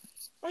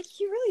 like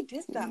He really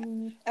did that.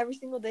 dude. Every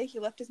single day he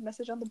left his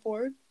message on the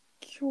board.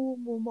 今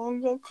日も漫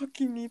画描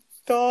きに行っ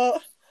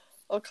た。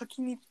Oh, 描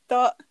きに行っ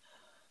た。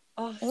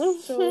Oh,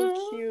 so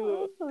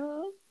cute.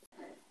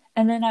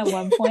 And then at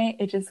one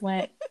point it just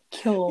went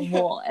kill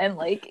mole and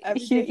like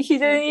Every he day he came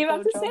didn't to even go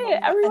have to draw say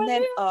it. manga. Everyone And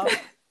then knew.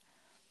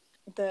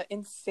 the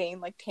insane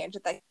like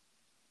tangent that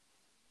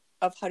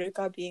of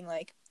Haruka being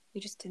like,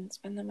 we just didn't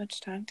spend that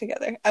much time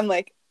together. I'm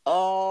like,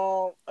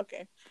 oh,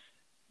 okay.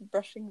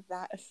 Brushing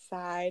that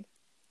aside.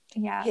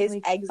 Yeah, His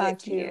like exit fuck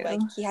too, you. like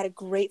he had a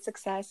great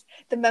success.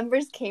 The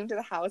members came to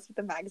the house with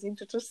the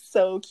magazines, which was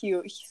so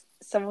cute.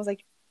 Someone was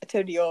like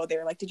to Rio, they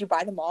were like, did you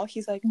buy them all?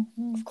 He's like,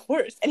 of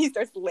course. And he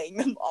starts laying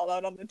them all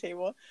out on the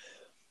table.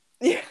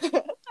 Yeah.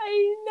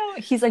 I know.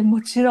 He's like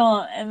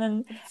mochiron, and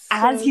then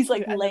as he's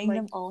like laying then,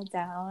 them all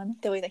down,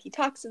 the way that he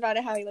talks about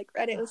it, how he like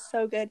read it was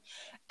so good.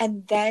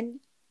 And then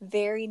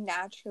very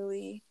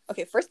naturally,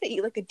 okay, first they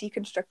eat like a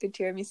deconstructed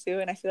tiramisu,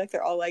 and I feel like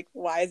they're all like,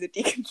 why is it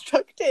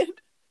deconstructed?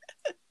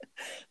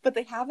 But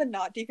they have a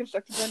not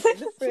deconstructed one in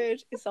the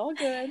fridge. It's all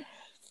good.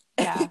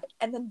 yeah.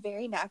 And then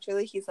very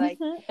naturally he's like,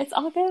 it's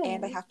all good.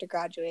 and I have to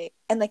graduate.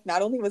 And like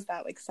not only was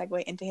that like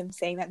segue into him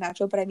saying that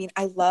natural, but I mean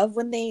I love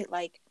when they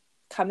like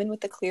come in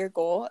with a clear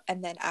goal,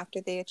 and then after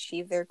they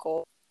achieve their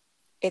goal,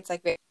 it's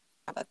like very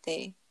that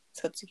they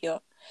sotsugyo.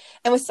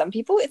 And with some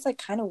people it's like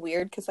kind of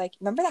weird because like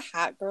remember the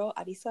hat girl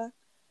Arisa?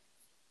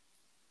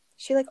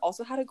 She like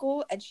also had a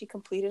goal and she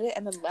completed it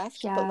and then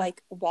left. Yeah. But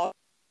like while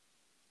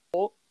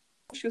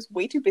she was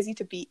way too busy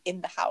to be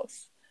in the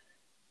house.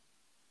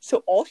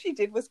 So all she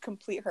did was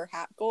complete her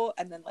hat goal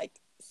and then like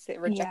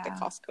reject the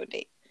Costco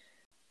date.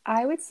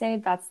 I would say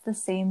that's the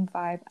same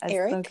vibe as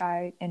Eric? the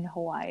guy in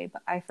Hawaii,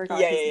 but I forgot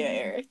his name.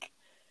 Eric.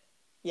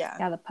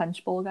 Yeah, the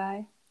punch bowl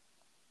guy.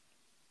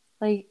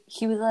 Like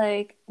he was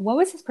like, what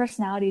was his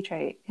personality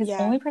trait? His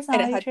only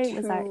personality trait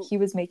was that he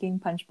was making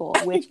punch bowl.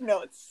 Which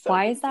no, it's so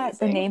why confusing. Is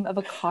that the name of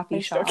a coffee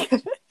shop?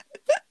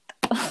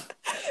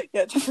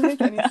 Yeah, it doesn't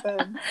make any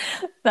sense.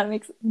 That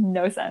makes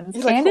no sense.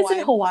 He's and like it's in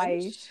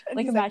Hawaii.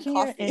 Like imagine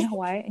like, you're in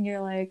Hawaii and you're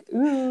like,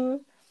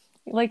 ooh,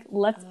 like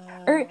let's.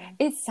 Or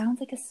it sounds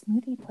like a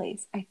smoothie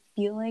place. I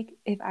feel like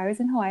if I was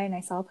in Hawaii and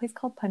I saw a place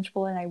called Punch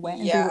Bowl and I went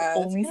and they were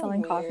only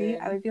selling coffee,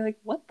 I would be like,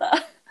 what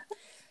the?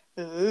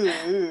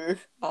 Ooh,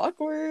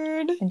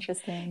 awkward.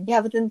 Interesting.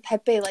 Yeah, but then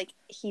Pepe, like,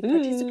 he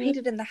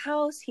participated in the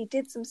house, he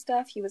did some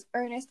stuff, he was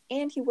earnest,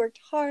 and he worked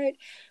hard.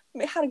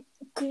 It had a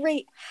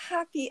great,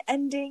 happy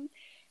ending,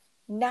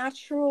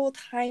 natural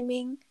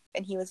timing,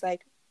 and he was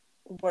like,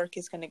 work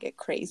is gonna get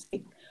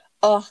crazy.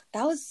 Oh,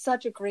 that was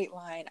such a great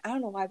line. I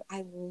don't know why, but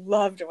I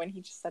loved it when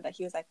he just said that.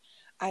 He was like,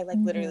 I like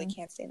literally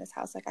can't stay in this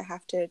house. Like, I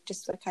have to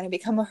just like kind of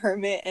become a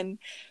hermit and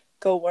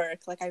go work.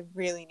 Like, I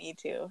really need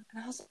to.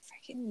 And I was like,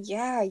 freaking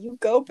yeah, you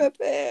go,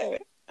 Pepe.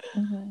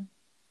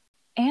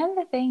 And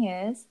the thing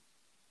is,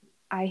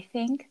 I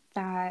think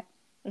that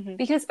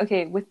because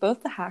okay, with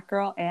both the Hat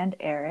Girl and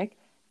Eric,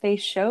 they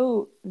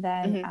show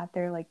them at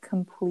their like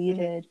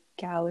completed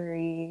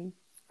gallery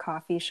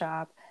coffee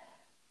shop,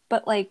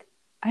 but like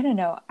I don't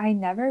know, I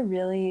never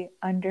really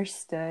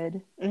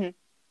understood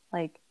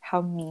like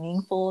how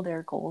meaningful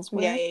their goals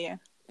were. Yeah.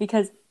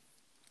 Because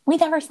we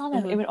never saw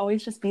them. It would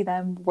always just be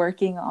them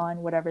working on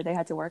whatever they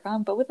had to work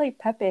on. But with like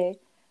Pepe,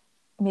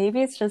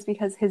 maybe it's just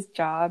because his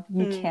job,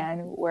 you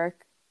can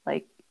work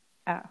like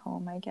at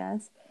home, I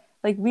guess.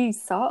 Like we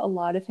saw a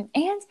lot of him,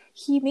 and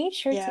he made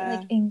sure to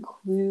like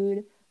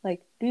include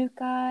like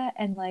Ruka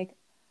and like,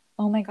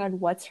 oh my god,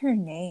 what's her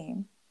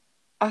name?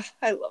 I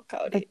love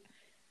Kaori. Like,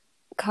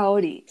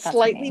 Kaori, that's her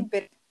Slightly name.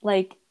 bitter.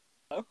 Like,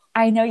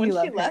 I know When you she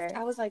love left, her.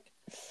 I was like,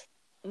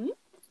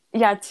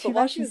 Yeah, but too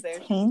while bad she was she's there, she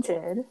was cool.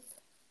 tainted.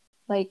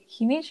 Like,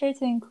 he made sure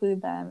to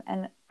include them,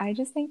 and I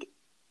just think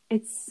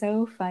it's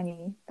so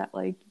funny that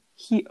like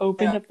he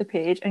opened up the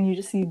page and you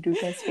just see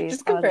Ruka's face.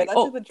 Just I was compare like, that to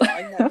oh. the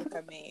drawing that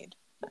Ruka made.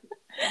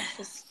 It's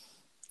just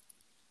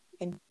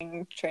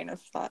interesting train of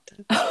thought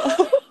to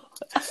follow.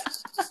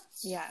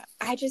 Yeah,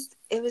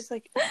 it was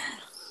like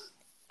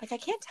I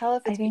can't tell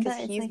if I it's think because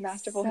that it's he's like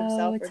masterful himself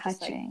so or just like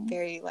touching.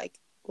 very like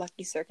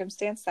lucky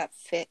circumstance that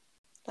fit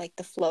like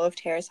the flow of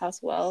Terrace House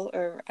well,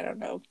 or I don't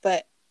know,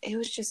 but it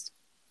was just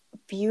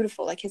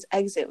beautiful. Like his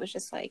exit was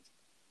just like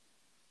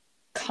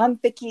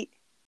Kampeki.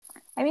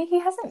 I mean, he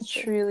hasn't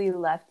truly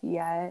left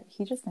yet.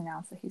 He just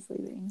announced that he's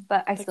leaving,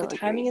 but I Like still the agree.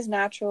 timing is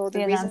natural. The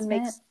The reason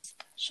announcement, makes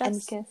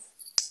chef's kiss.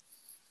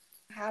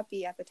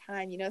 Happy at the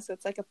time, you know, so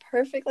it's like a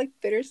perfect, like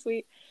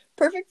bittersweet,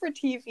 perfect for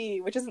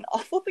TV, which is an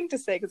awful thing to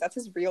say because that's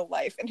his real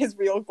life and his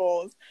real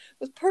goals.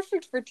 It was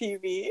perfect for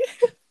TV.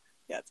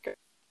 Yeah, it's great.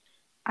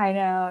 I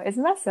know.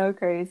 Isn't that so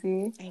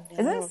crazy? I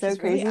Isn't know. it so He's really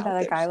crazy that out a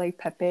there. guy like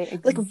Pepe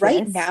Like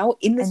right exists now,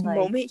 in this and like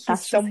moment, he's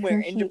that's just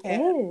somewhere who in he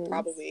Japan. is?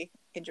 Probably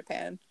in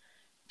Japan.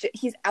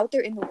 He's out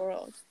there in the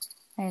world.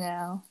 I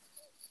know.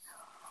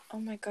 Oh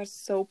my god,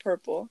 so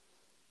purple.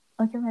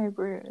 Look at my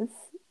bruise.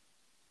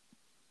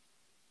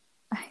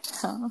 I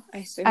know.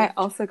 I see. I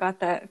also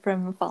got that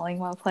from falling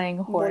while playing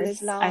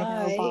horse.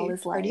 I know, ball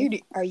is life.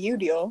 Are you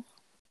Dio?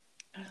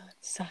 I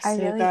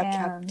really Sasuga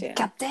am. Captain.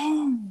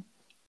 Captain!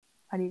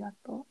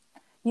 Arigato.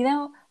 You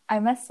know, I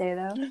must say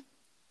though,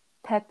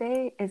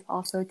 Pepe is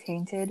also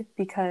tainted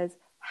because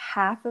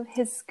half of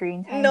his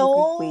screen time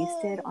was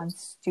like wasted on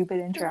stupid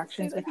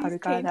interactions with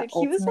Haruka that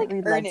He was like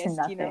ultimately led to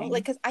earnest, you know? nothing.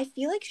 Like, because I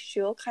feel like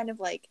she'll kind of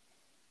like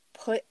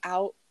put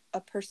out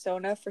a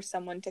persona for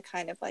someone to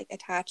kind of like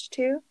attach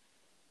to.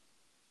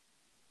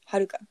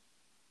 Haruka.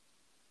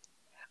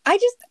 I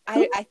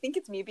think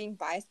it's me being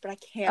biased, but I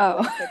can't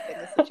blame Pip in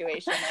this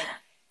situation. Like,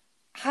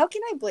 how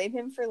can I blame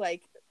him for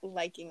like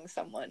liking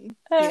someone?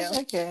 You know?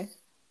 Okay.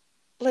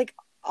 Like,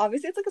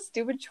 obviously it's like a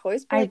stupid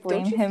choice, but like,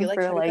 don't you feel like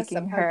Haruka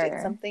somehow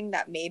did something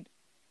that made?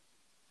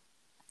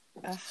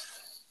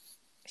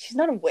 She's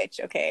not a witch,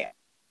 okay?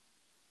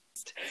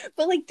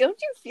 But like, don't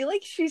you feel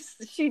like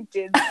she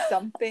did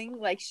something?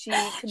 Like she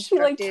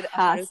constructed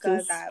like, a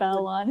Haruka that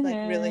spell would on like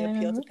him. really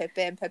appeal to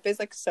Pepe, and Pepe's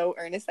like so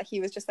earnest that he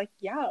was just like,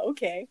 yeah,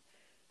 okay.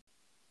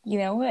 You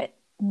know what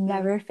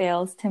never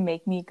fails to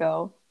make me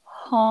go,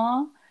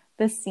 huh?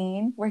 The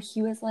scene where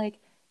he was like,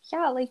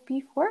 yeah, like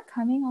before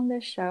coming on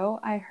this show,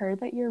 I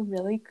heard that you're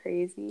really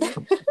crazy,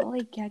 but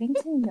like getting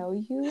to know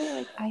you,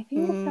 like I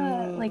think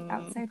the like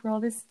outside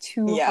world is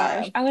too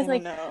harsh. I was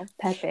like,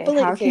 Pepe, but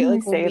like, how okay, can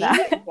like you say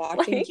that?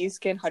 watching like,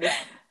 Yusuke and Haruka,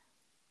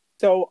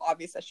 so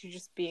obvious that she's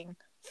just being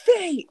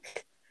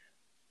fake.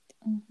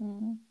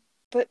 Mm-hmm.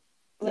 But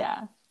like,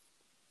 yeah,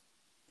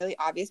 really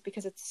obvious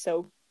because it's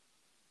so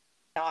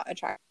not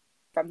attractive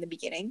from the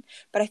beginning.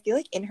 But I feel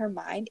like in her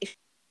mind, if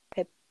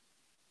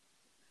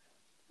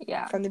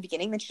from the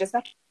beginning, then she does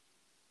not.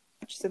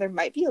 So there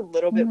might be a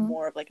little bit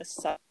more of like a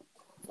sub,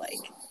 like.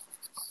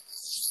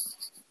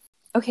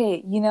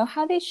 Okay, you know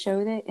how they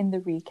showed it in the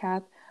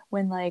recap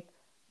when like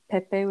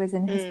Pepe was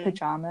in his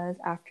pajamas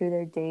after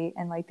their date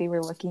and like they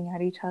were looking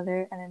at each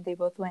other and then they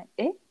both went,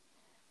 eh?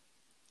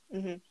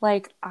 Mm-hmm.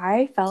 Like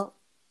I felt,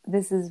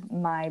 this is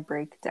my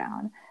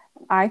breakdown.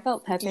 I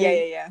felt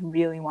Pepe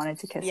really wanted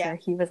to kiss her.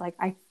 He was like,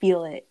 I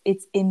feel it.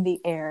 It's in the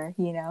air,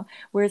 you know?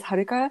 Whereas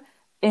Haruka,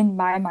 in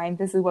my mind,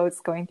 this is what's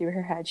going through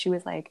her head. She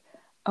was like,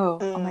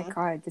 oh my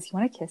god, does he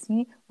want to kiss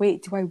me?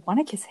 Wait, do I want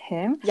to kiss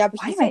him? Yeah, but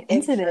why am I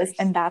into this?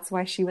 And that's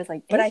why she was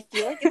like, but I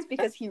feel like it's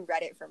because he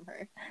read it from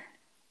her.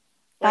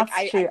 Like,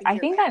 that's true. I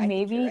think that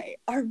maybe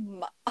our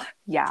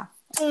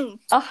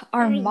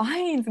our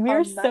minds, we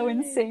are so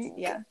in sync.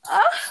 Yeah.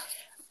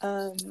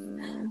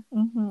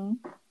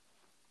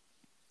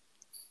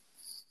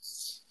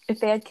 If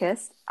they had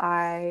kissed,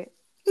 I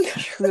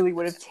truly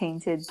would have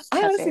tainted Pepe.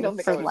 I honestly don't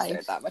think I would have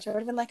cared that much. I would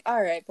have been like,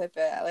 all right, Pepe,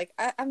 like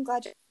I'm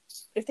glad you.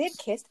 If they had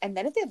kissed and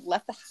then if they had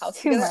left the house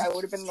together, I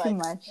would have been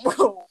like,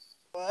 whoa,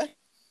 what?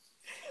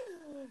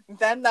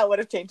 Then that would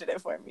have tainted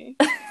it for me.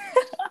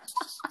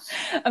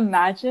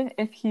 Imagine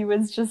if he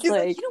was just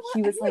like, you know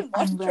he was like,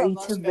 I'm ready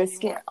to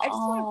risk it all. I just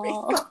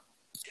want to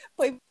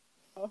play.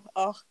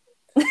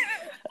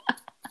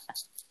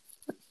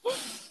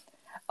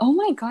 Oh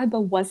my god,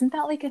 but wasn't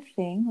that like a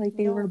thing? Like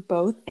they were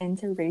both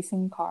into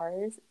racing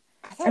cars.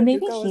 Or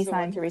maybe he's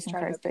not into racing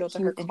cars, but he was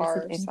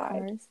interested in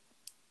cars.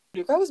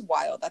 Luca was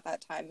wild at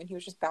that time and he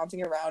was just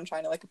bouncing around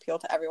trying to like appeal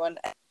to everyone.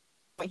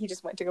 He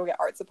just went to go get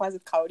art supplies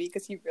with Kaori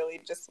because he really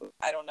just,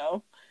 I don't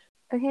know.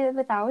 Okay,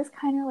 but that was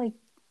kind of like,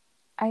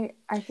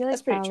 I feel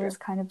like that was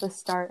kind of the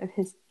start of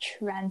his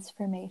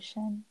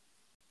transformation.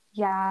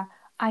 Yeah,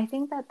 I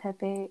think that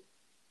Pepe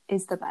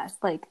is the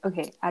best. Like,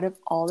 okay, out of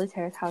all the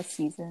Terrace House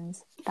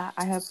seasons that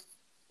I have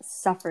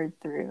suffered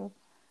through,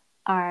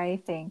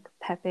 I think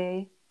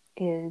Pepe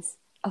is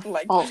a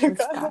like faultless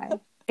Buttercup. guy,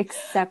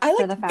 except I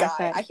for the like fact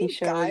Guy. that I he think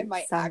Guy showed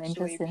might some actually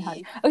interest in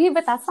Honey. be Okay,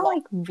 but that's not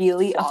like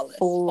really a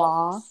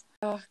flawless.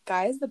 flaw.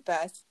 Guy is the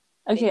best.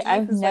 Okay, Nikki,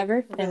 I've who's like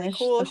never really finished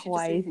cool. the She just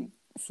Hawaii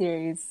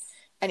series.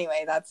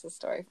 anyway. That's a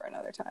story for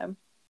another time.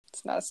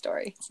 It's not a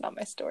story. It's not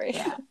my story.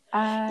 Yeah,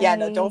 Yeah,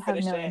 no, I don't have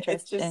finish no it.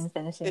 interest in It just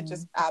finishing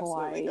absolutely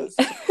Hawaii. goes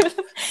to shit.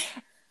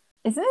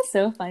 Isn't it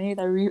so funny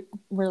that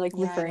we're like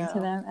Yeah, I referring to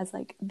know. them as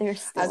like their I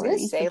was gonna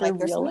stories, say, but they're like,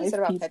 there's real something you life said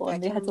about people, Pepe. I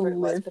and they can't had to remember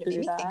what it was, live but it made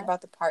through me think that.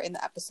 about the part in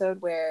the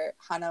episode where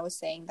Hana was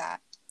saying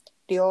that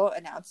Rio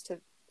announced to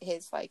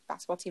his like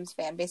basketball team's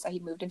fan base that he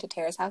moved into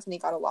Terrace house, and he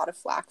got a lot of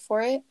flack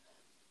for it.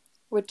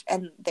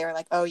 And they were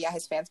like, oh yeah,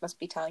 his fans must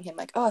be telling him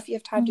like, oh, if you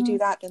have time to do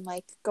that, then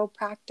like go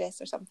practice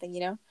or something,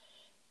 you know?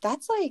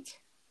 That's like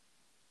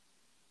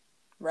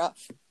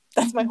rough.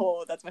 That's my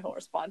whole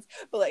response.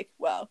 But like,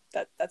 wow,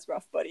 that's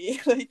rough, buddy.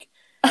 Like,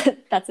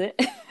 That's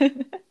it.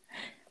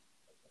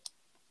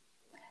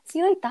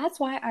 See, like that's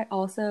why I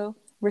also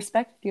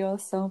respect Dio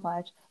so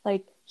much.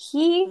 Like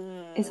he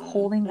is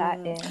holding that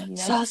in, you know.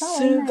 He's not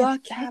letting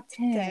that affect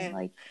him.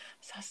 Like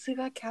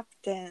Sasuga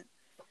captain.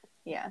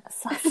 Yeah.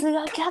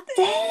 Sasuga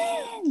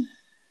captain.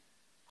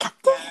 Yeah.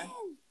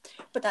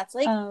 But that's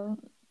like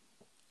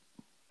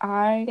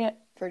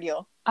for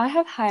Dio. I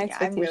have high Yeah,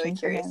 I'm really expectations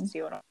for curious him. to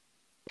see what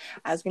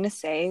I was gonna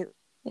say.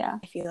 Yeah.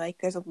 I feel like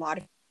there's a lot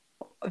of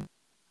oh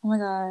my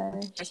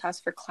gosh. Terrace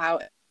house for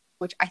clout,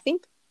 which I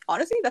think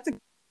honestly that's a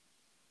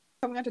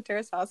coming out to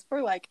Terrace house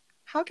for like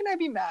how can I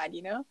be mad,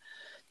 you know?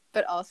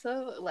 But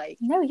also like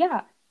no,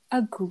 yeah,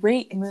 a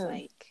great move.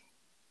 Like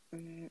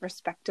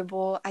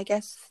respectable, I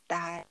guess,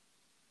 that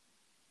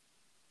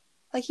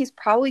like he's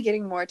probably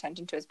getting more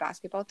attention to his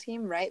basketball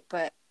team, right?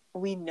 But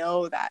we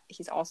know that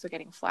he's also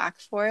getting flack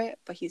for it,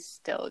 but he's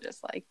still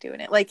just like doing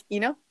it, like, you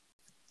know?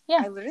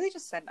 Yeah, I literally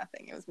just said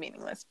nothing. It was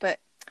meaningless, but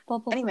blah,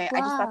 blah, anyway, blah.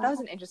 I just thought that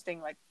was an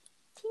interesting like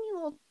teeny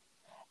little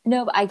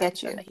no, but I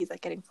get you that he's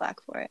like getting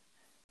flack for it.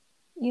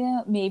 You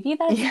know, maybe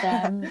that's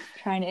them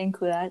trying to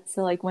include that,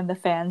 so like when the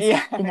fans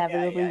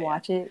inevitably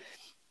watch it,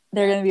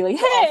 they're gonna be like,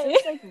 "Hey!" Also,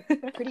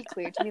 it's like pretty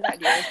clear to me that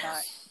Dio is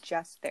not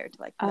just there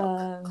to like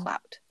milk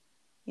clout,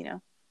 you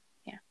know?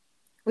 Yeah,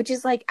 which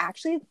is like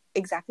actually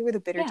exactly where the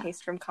bitter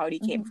taste from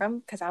Kaori came from.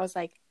 Because I was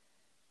like,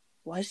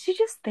 was she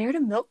just there to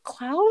milk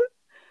clout?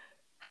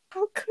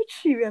 How could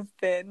she have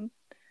been?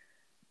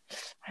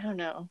 I don't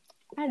know.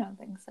 I don't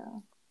think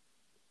so.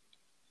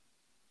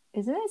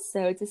 Isn't it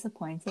so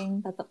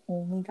disappointing that the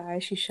only guy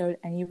she showed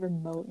any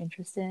remote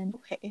interest in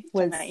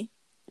was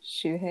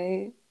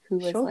Shuhei, who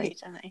was like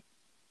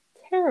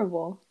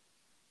terrible.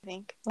 I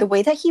think the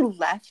way that he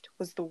left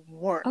was the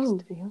worst. Oh,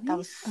 really? That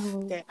was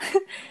sick.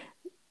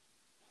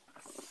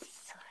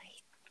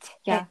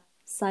 Yeah,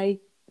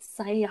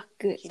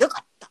 Sayaku.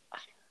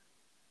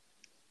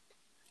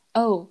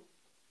 Oh,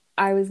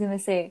 I was gonna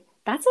say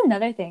that's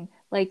another thing.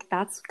 Like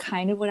that's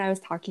kind of what I was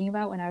talking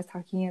about when I was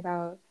talking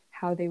about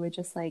how they would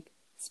just like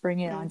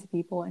spring it onto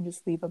people and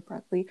just leave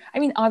abruptly. I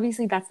mean,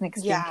 obviously that's an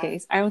extreme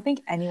case. I don't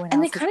think anyone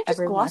else has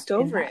ever glossed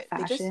over it.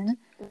 Fashion.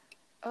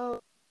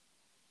 But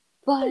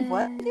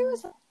what?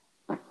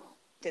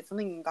 Did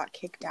something and got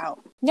kicked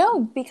out?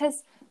 No,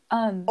 because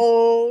I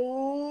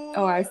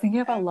was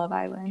thinking about Love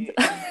Island.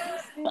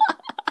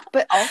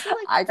 But also, like,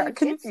 I got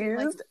confused. Seem,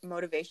 like,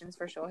 motivations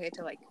for Shohei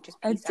to like just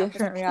a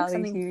different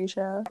reality TV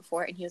show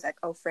before, and he was like,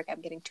 "Oh frick, I'm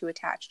getting too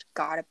attached.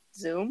 Gotta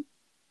zoom."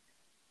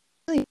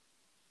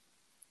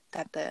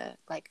 That the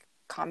like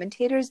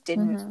commentators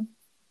didn't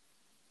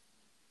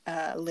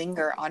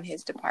linger on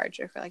his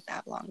departure for like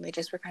that long. They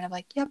just were kind of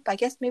like, "Yep, I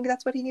guess maybe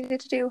that's what he needed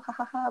to do. Ha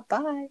ha ha.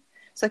 Bye."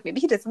 So like maybe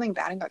he did something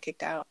bad and got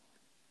kicked out.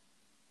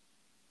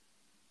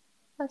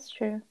 That's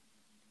true.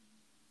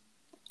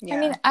 Yeah. I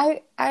mean,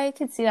 I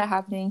could see that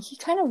happening. He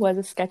kind of was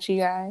a sketchy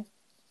guy.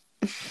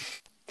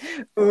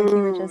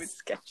 Ooh, he would just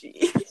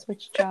sketchy.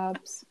 Switch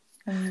jobs.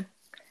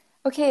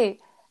 Okay.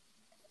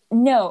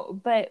 No,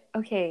 but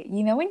okay.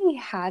 You know when he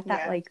had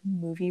that like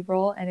movie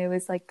role and it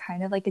was like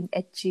kind of like an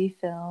ecchi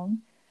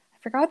film? I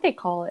forgot what they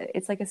call it.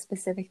 It's like a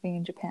specific thing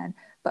in Japan.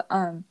 But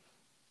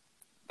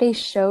they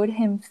showed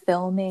him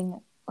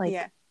filming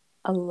like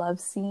a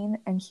love scene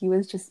and he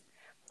was just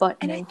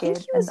butt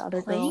naked and the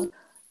other girl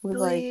was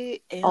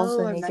like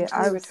also naked.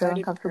 I was so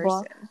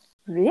uncomfortable.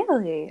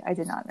 Really? I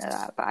did not know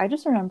that. But I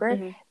just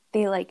remember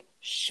they like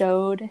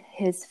showed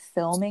his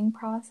filming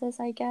process,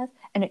 I guess,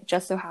 and it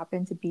just so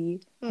happened to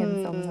be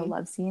him filming a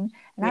love scene.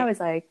 And I was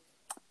like,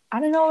 I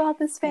don't know about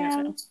this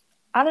fan.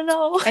 I don't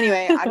know.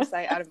 Anyway, out of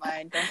sight, out of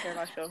mind. Don't care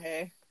about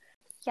Shohei.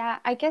 Yeah,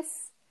 I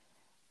guess.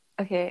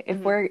 Okay, if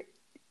we're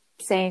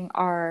saying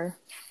our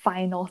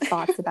final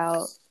thoughts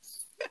about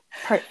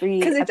part 3,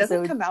 because it episode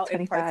doesn't come out 25,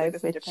 in parts like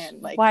this in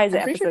Japan. Like, why is it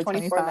I'm pretty episode sure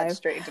 24 25? led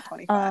straight into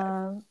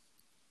 25.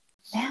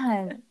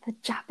 Man, the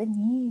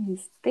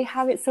Japanese, they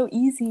have it so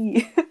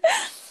easy.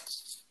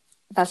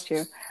 That's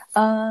true.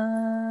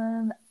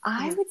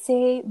 I would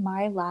say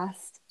my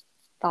last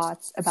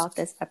thoughts about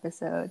this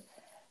episode,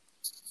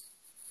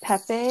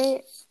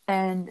 Pepe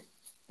and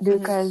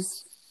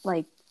Luca's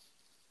like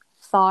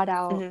thought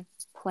out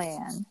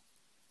plan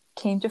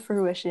came to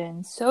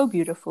fruition so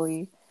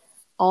beautifully.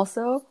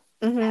 Also,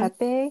 Mm-hmm.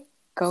 Pepe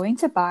going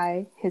to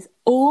buy his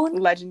own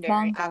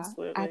Legendary, manga at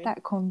absolutely. that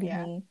Yeah.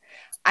 konbini.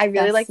 I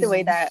really Best like the way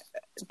scene. that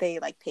they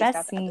like paced Best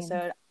out the scene.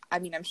 episode. I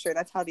mean, I'm sure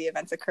that's how the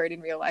events occurred in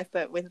real life,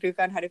 but with Ruka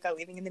and Haruka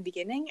leaving in the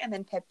beginning and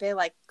then Pepe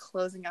like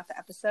closing out the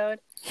episode,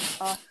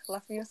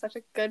 left me with such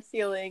a good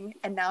feeling.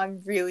 And now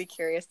I'm really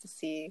curious to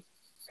see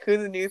who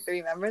the new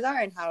 3 members are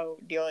and how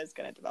Dio is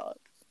going to develop.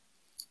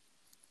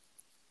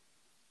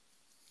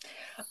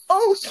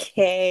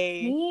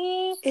 Okay.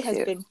 Me It has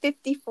too. been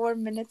 54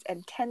 minutes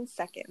and 10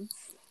 seconds.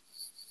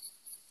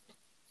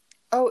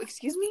 Oh,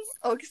 excuse me?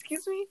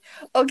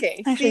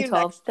 Okay, see Actually, you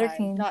 12, next time.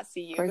 13, Not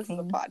see you. 14. This is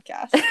a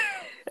podcast.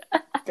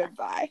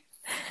 Goodbye.